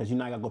up, because you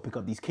know I gotta go pick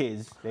up these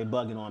kids. They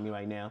bugging on me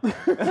right now. Yo,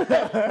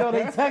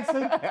 they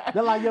texting.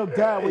 They're like, yo,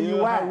 Dad, where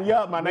you at? Hurry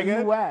up, my Where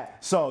nigga. you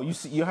at? So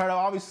you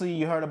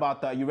heard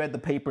about that. You read the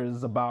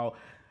papers about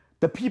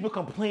the people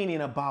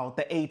complaining about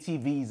the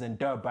ATVs and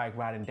dirt bike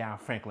riding down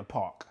Franklin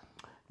Park.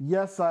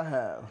 Yes, I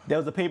have. There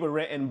was a paper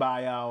written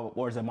by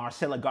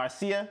Marcela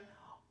Garcia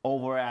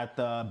over at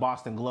the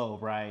Boston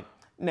Globe, right?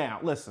 Now,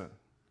 listen,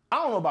 I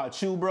don't know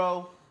about you,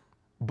 bro,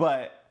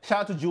 but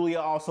shout out to Julia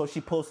also. She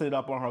posted it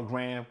up on her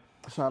gram.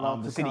 Shout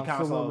out the to city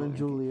council Councilwoman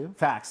Julia.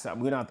 Facts. I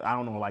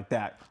don't know like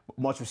that.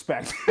 Much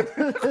respect.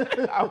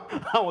 I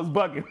was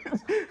bugging.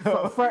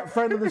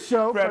 Friend of the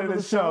show. Friend of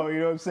the show. You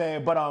know what I'm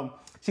saying? But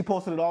she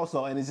posted it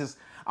also, and it's just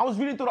I was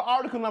reading through the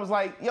article and I was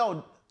like,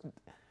 yo,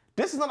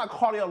 this is not a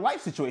quality of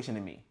life situation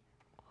to me.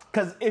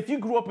 Because if you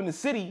grew up in the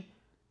city,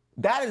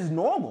 that is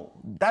normal.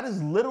 That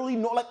is literally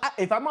normal. Like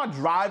if I'm not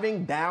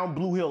driving down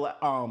Blue Hill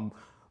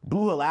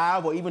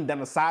Ave, or even down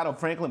the side of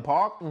Franklin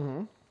Park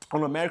on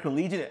American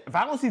Legion, if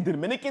I don't see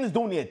Dominicans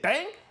doing their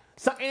thing,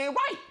 something ain't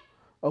right.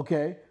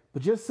 Okay,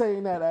 but just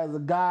saying that as a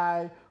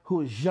guy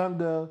who is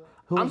younger,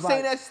 who I'm is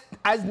saying like, that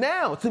as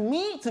now. To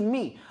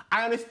me,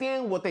 I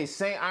understand what they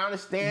say. I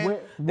understand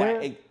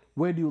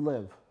where do you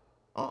live?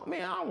 I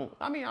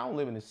don't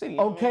live in the city. You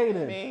know what Okay I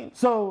then. mean?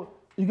 So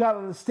you gotta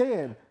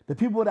understand the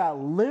people that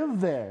live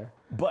there.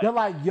 But- they're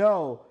like,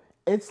 yo,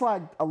 it's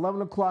like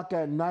 11 o'clock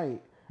at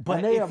night. But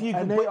and they, if you-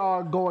 and but they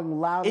are going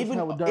loud as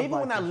hell with dirt even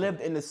bikes when I and shit.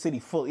 lived in the city,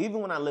 so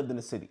I live in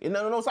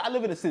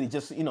the city,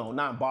 just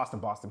not in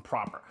Boston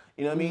proper.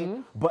 You know what I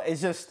mean? But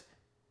it's just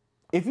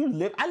if you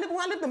live, when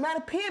I lived in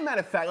Mattapan,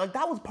 matter of fact, like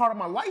that was part of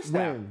my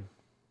lifestyle. When?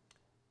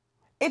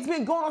 It's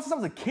been going on since I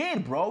was a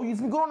kid, bro. It's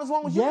been going on as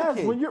long as you're a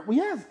kid.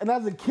 Yes, and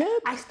as a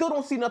kid, I still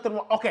don't see nothing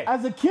wrong. Okay,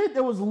 as a kid,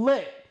 it was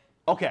lit.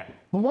 okay.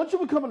 But once you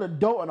become an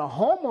adult and a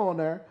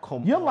homeowner,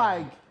 Come you're on.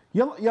 like,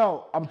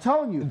 yo, I'm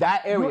telling you.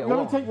 That area,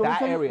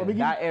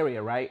 That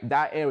area, right?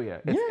 That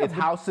area. It's, Yeah, it's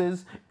but-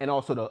 houses and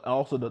also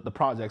the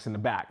projects in the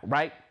back,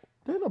 right?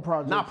 There's no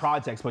projects. Not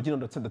projects, but the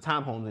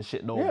townhomes and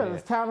shit over Yeah, there.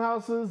 there's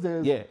townhouses.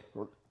 There's Yeah.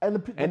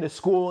 And the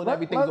school and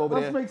everything's over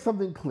there. Let's make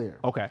something clear.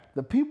 Okay.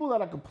 The people that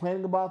are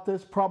complaining about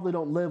this probably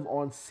don't live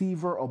on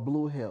Seaver or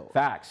Blue Hill.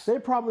 Facts. They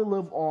probably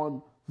live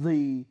on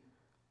the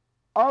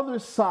other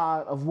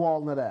side of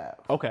Walnut Ave.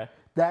 Okay.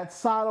 That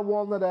side of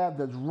Walnut Ave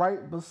that's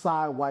right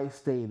beside White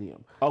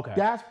Stadium. Okay.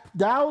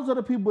 Those are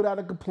the people that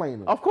are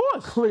complaining. Of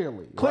course.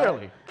 Clearly.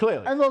 Clearly.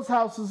 And those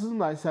houses are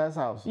nice ass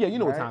houses. Yeah, you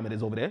know what right? time it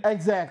is over there.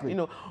 Exactly. You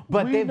know,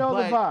 but we they know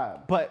the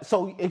vibe. But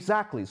so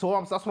exactly. So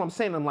that's what I'm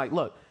saying. I'm like,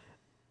 look,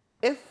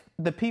 if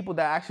the people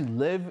that actually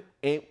live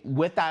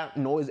with that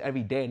noise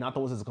every day, not the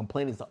ones that's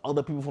complaining, it's the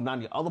other people from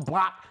down the other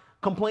block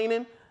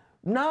complaining,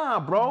 Nah,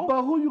 bro.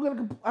 But who you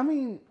gonna? I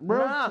mean,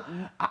 bro. Nah.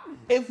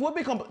 They've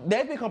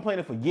been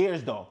complaining for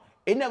years though.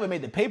 It never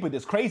made the paper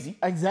this crazy.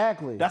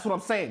 Exactly. That's what I'm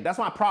saying. That's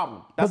my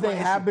problem. That's but they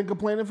my have issue. been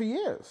complaining for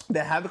years. They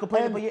have been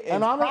complaining for years.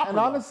 And It's proper, though.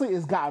 honestly,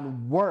 it's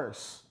gotten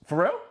worse.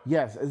 For real?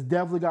 Yes, it's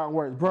definitely gotten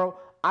worse, bro.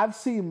 I've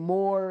seen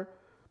more.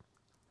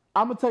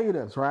 I'm gonna tell you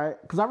this,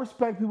 right? Because I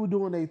respect people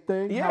doing their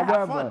thing. Yeah,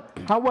 have fun.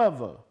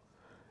 However,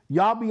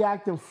 y'all be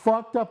acting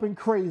fucked up and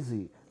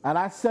crazy, and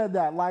I said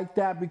that like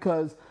that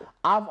because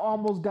I've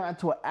almost gotten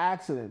into an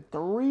accident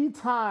 3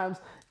 times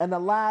in the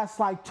last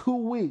like 2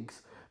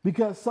 weeks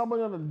because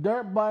somebody on a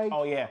dirt bike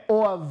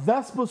or a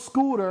Vespa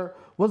scooter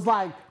was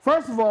like,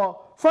 first of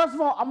all,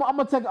 I'm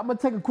gonna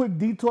take a quick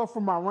detour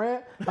from my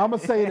rant. I'm gonna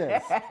say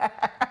this.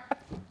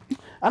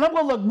 And I'm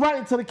gonna look right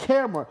into the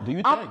camera. Do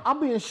you think? I'm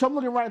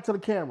looking right into the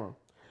camera.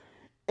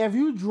 If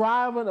you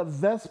driving a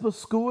Vespa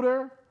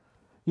scooter,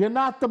 you're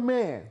not the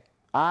man.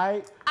 All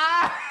right?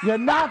 You're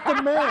not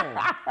the man.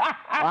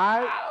 All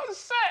right? Oh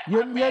shit!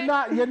 You're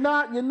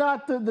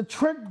not the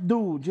trick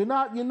dude. You're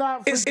not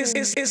It's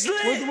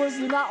lit.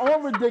 you're not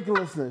all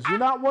ridiculousness. You're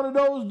not one of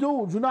those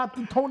dudes. You're not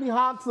the Tony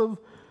Hawks of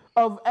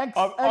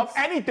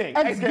anything.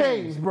 X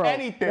Games, bro.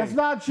 Anything. That's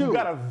not you. You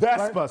got a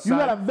Vespa, right? son. You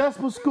got a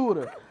Vespa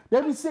scooter. They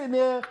be sitting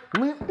there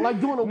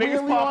like doing a Niggas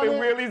wheelie popping on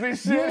it. wheelies and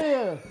shit.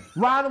 Yeah,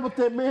 riding with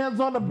their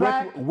hands on the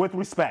back. With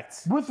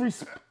respect. With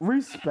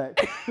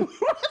respect.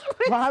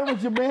 Riding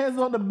with your hands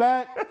on the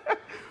back,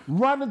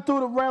 running through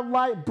the red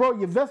light. Bro,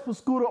 your Vespa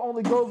scooter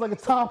only goes like a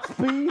top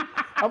speed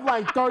of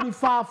like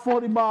 35,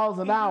 40 miles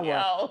an hour,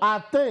 Yo. I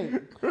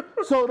think.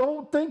 So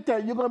don't think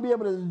that you're going to be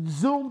able to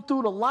zoom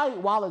through the light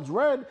while it's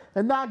red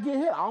and not get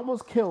hit. I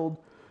almost killed.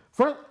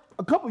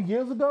 A couple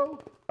years ago,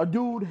 a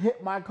dude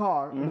hit my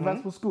car, the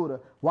Vespa scooter,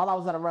 while I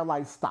was at a red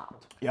light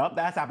stopped. Yup,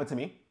 that's happened to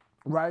me.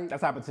 Right?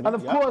 That's happened to me. And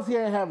of course, he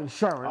ain't have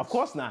insurance. Of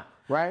course not.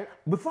 Right?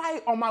 Before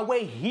on my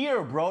way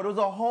here, bro, there was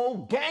a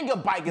whole gang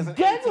of bikers and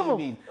Gang of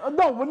ATVs. them.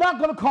 No, we're not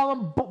gonna call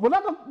them. We're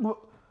not gonna.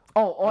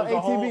 Oh, on There's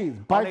a whole-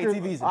 ATVs, on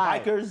ATVs, All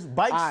right. bikers,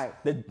 bikes. All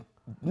right.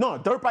 No,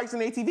 dirt bikes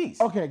and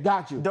ATVs. Okay,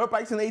 got you. Dirt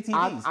bikes and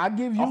ATVs. I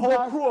give you a whole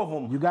guys, crew of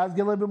them. You guys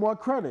get a little bit more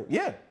credit.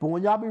 Yeah. But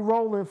when y'all be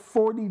rolling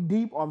 40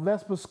 deep on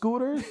Vespa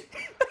scooters,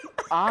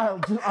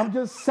 I'm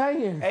just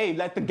saying. Hey,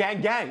 let the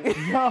gang.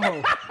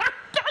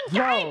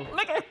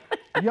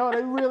 Yo,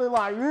 they really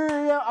like,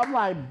 yeah. I'm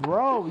like,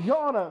 bro, you're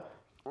on a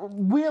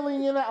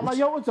wheeling in that. I'm like,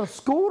 yo, it's a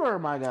scooter,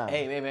 my guy.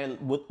 Hey, man,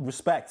 with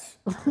respect.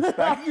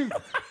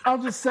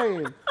 I'm just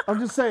saying.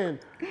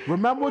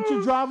 Remember what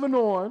you're driving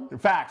on.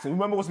 Facts. And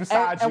remember what's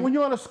beside you. And when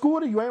you're on a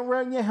scooter, you ain't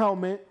wearing your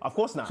helmet. Of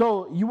course not.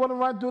 So you want to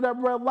run through that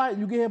red light,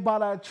 you get hit by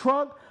that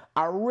truck.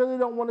 I really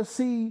don't want to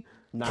see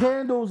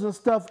candles and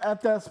stuff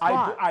at that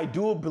spot. I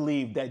do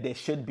believe that there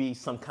should be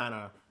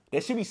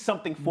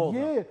something for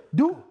them. Yeah,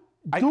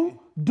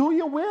 do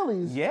your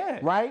wheelies. Yeah.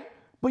 Right.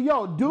 But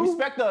yo,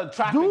 Respect the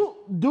traffic.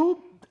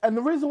 And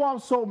the reason why I'm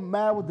so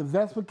mad with the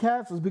Vespa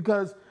cats is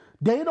because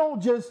they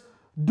don't just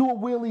do a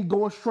wheelie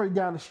going straight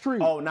down the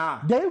street. Oh, nah.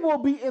 They will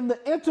be in the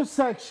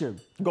intersection.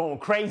 Going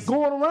crazy.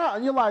 Going around,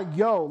 and you're like,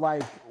 yo,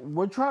 like,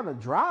 we're trying to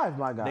drive,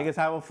 my guy. Niggas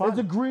having fun. It's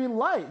a green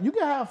light. You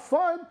can have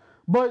fun,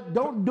 but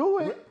don't do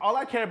it. All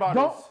I care about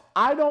is...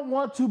 I don't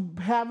want to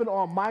have it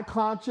on my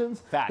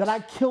conscience Facts. that I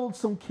killed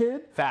some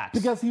kid Facts.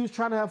 because he was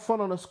trying to have fun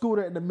on a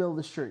scooter in the middle of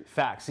the street.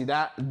 Facts. See,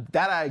 that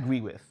I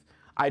agree with.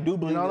 I do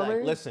believe, know what I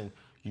mean? Listen,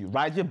 you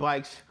ride your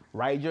bikes,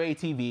 ride your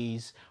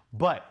ATVs,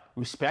 but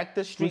respect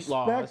the street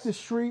laws. Respect the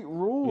street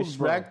rules,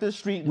 Respect bro. the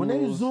street when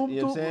rules. When they zoomed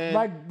You know what through, I'm saying?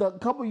 like a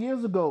couple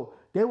years ago,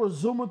 they were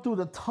zooming through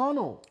the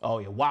tunnel. Oh,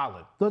 yeah,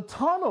 wildin'. The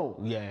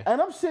tunnel. Yeah.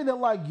 And I'm sitting there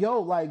like,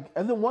 yo, like,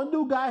 and then one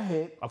dude got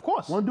hit. Of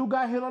course. One dude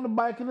got hit on the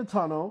bike in the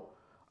tunnel.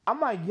 I'm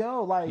like,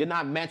 yo, like. You're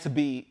not meant to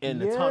be in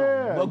the Yeah.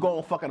 tunnel. We're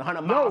going fucking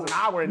 100 miles an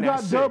hour in you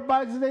that got shit. dirt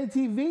bikes and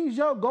ATVs,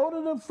 yo. Go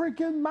to the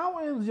freaking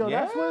mountains, yo.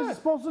 That's where you're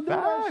supposed to do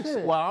Facts. that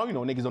shit. Well, you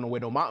know, niggas don't know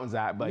where no mountains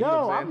at, but yo, you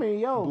know what I I'm saying? mean,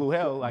 yo. Blue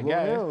Hill, I Blue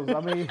guess. Hills. I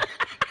mean,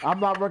 I'm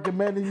not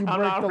recommending you I'm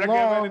break not the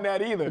recommending law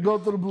that either. to go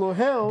through the Blue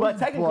Hills. But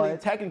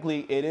technically,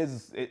 it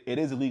is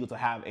illegal to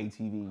have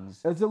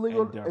ATVs. it's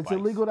illegal. and dirt It's bikes.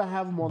 illegal to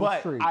have them on the But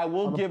street. I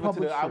will on give it to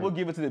public the I will street.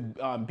 give it to the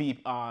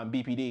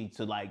BPD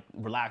to like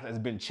relax. It's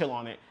been chill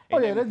on it. Oh,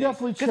 yeah, they're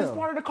definitely Because it's chill.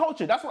 part of the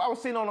culture. That's what I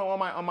was saying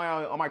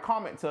on my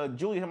comment to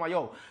Julie. I'm like,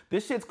 yo,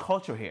 this shit's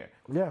culture here.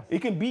 Yeah. It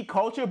can be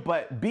culture,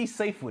 but be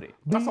safe with it.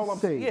 That's all I'm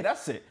saying. safe. Yeah,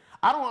 that's it.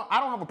 I don't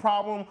have a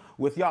problem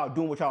with y'all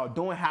doing what y'all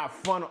doing, have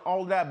fun,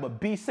 all that, but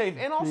be safe.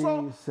 And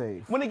also, Be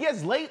safe. when it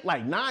gets late,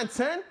 like 9,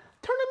 10, turn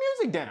the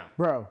music down.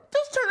 Bro.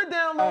 Just turn it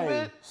down a little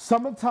Hey, bit.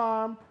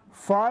 summertime,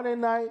 Friday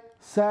night,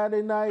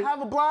 Saturday night.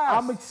 Have a blast.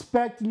 I'm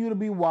expecting you to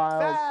be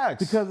wild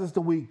Facts. because it's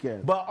the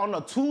weekend. But on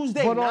a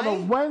Tuesday But night, on a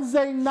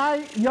Wednesday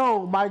night,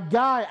 yo, my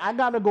guy, I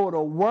gotta go to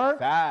work.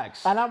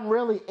 Facts. And I'm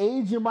really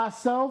aging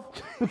myself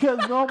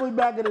because normally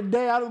back in the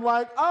day, I was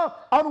like, oh,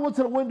 I went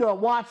to the window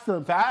and watched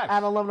them Facts.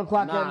 at 11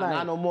 o'clock Nah, at night.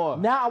 not no more.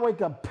 Now I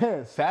wake up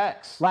pissed.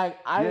 Facts. Like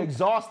You're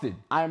exhausted.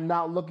 I'm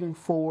not looking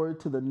forward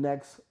to the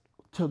next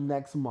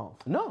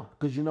month. No.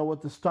 Because you know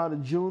what the start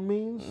of June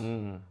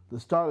means? The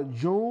start of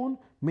June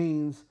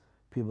means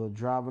People are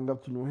driving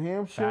up to New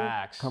Hampshire,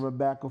 Facts. coming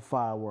back with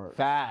fireworks.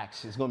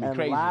 Facts. It's gonna be And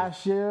crazy.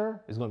 last year,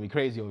 It's gonna be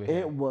crazy over here.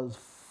 it was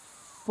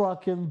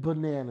fucking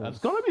bananas. It's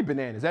gonna be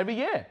bananas every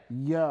year,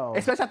 Yo.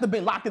 especially after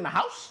being locked in the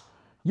house.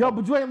 Yo,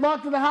 but you ain't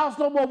locked in the house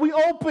no more. We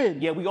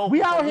open. Yeah, we open.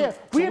 We out So here. so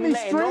We in these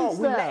letting off. streets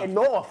We now. letting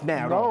off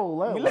now. No,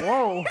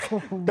 whoa.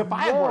 The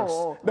fireworks.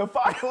 Whoa. The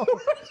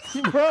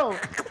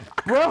fireworks.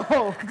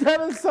 Bro, that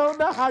is so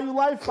not how you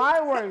light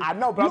fireworks. I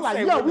know, but you I'm like,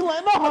 saying yo, we- we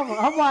letting off.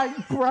 I'm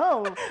like,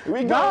 bro,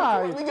 We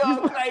nah. go. We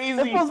go crazy.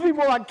 It's supposed to be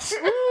more like,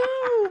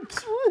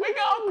 We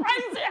go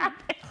crazy out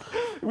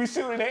there. We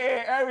shoot in the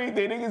air,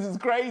 everything. Niggas is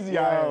crazy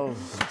out Yo, here.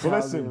 tell But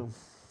listen,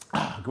 you.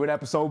 great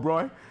episode,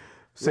 bro.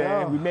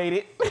 Saying Yo. we made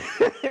it.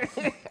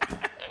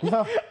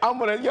 Yo,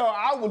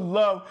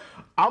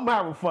 I'm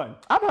having fun.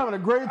 I'm having a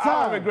great time.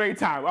 I'm having a great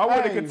time. I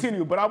want to Hey.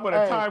 continue, but I'm on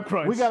a Hey, time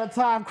crunch. We got a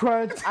time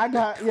crunch. I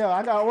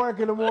got work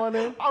in the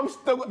morning. I'm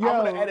Yo.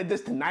 gonna edit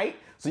this tonight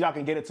so y'all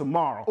can get it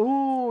tomorrow. Ooh,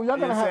 y'all You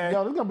gonna know what I'm have, saying?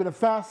 yo, this is gonna be the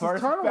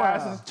fastest turnaround.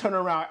 Fastest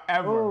turnaround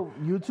ever. Oh,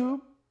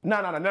 YouTube? No,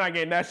 they're not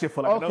getting that shit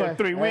for like another Okay.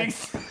 3 Hey.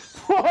 weeks.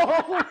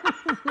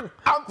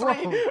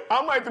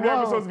 I'm like 3 Whoa.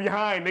 episodes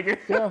behind, nigga.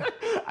 Yeah.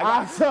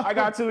 I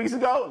got 2 weeks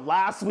ago,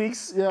 last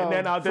week's, Yo, and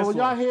then this so when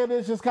y'all one. hear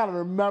this, just kind of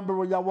remember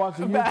when y'all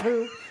watching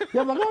YouTube.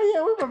 Y'all like, oh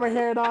yeah, we remember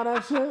hearing all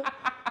that shit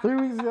 3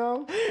 weeks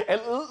ago.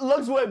 It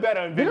looks way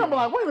better in You're video. gonna be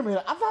like, wait a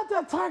minute, I thought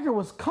that tiger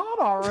was caught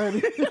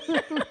already.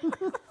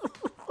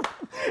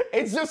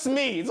 It's just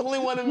me. It's only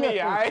one of me.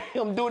 Yeah. All right?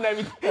 I'm doing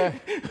everything.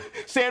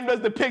 Sam does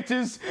the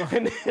pictures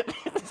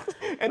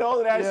and all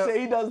of that Yeah. shit.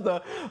 He does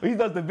the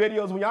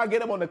videos. When y'all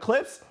get him on the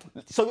clips,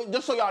 so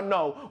just so y'all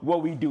know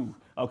what we do,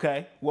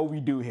 okay? What we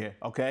do here,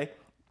 okay?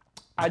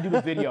 I do the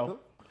video.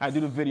 I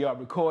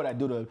record, I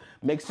do the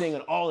mixing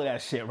and all of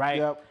that shit, right?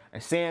 Yep.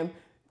 And Sam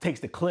takes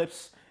the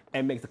clips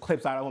and makes the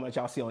clips out of them that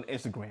y'all see on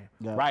Instagram,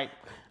 Yep. right?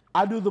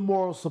 I do the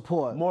moral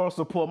support. Moral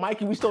support.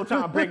 Mikey, we still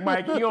trying to bring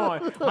Mikey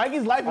on.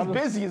 Mikey's life is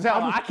busy as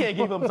hell. I can't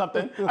give him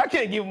something. I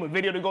can't give him a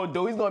video to go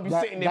do. He's going to be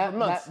sitting there for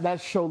months.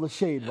 That's shoulder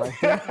shade right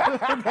there.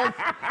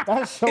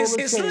 that's shoulder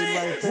It's shade lit.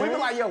 right We there. been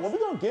like, yo, what we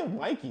going to give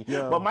Mikey?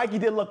 Yeah. But Mikey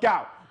did look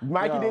out.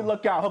 Mikey Yeah. did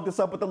look out. Hooked us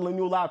up with the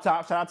new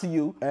laptop. Shout out to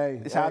you.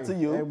 Hey, Shout out to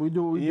you. hey, we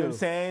do what we You know do. what I'm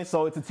saying?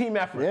 So it's a team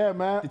effort. Yeah,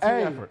 man. It's a team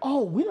Hey, effort.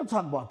 oh, we don't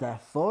talk about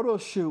that photo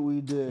shoot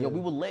we did. Yo, we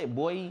were lit,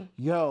 boy.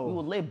 Yo. We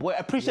were lit, boy. I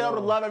appreciate all the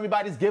love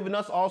everybody's giving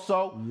us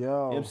also. Yo. You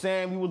know what I'm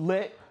saying? We were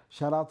lit.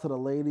 Shout out to the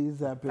ladies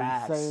that been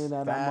Facts, saying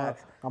that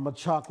facts. I'm a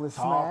chocolate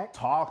snack.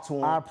 Talk to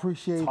him. I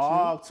appreciate you.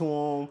 Talk to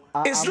him.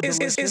 It's I'm lit.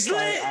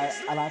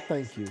 delicious. And I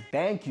thank you.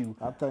 Thank you.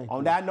 I thank On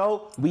you. that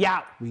note, we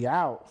out. We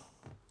out.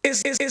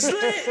 It's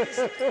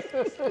lit.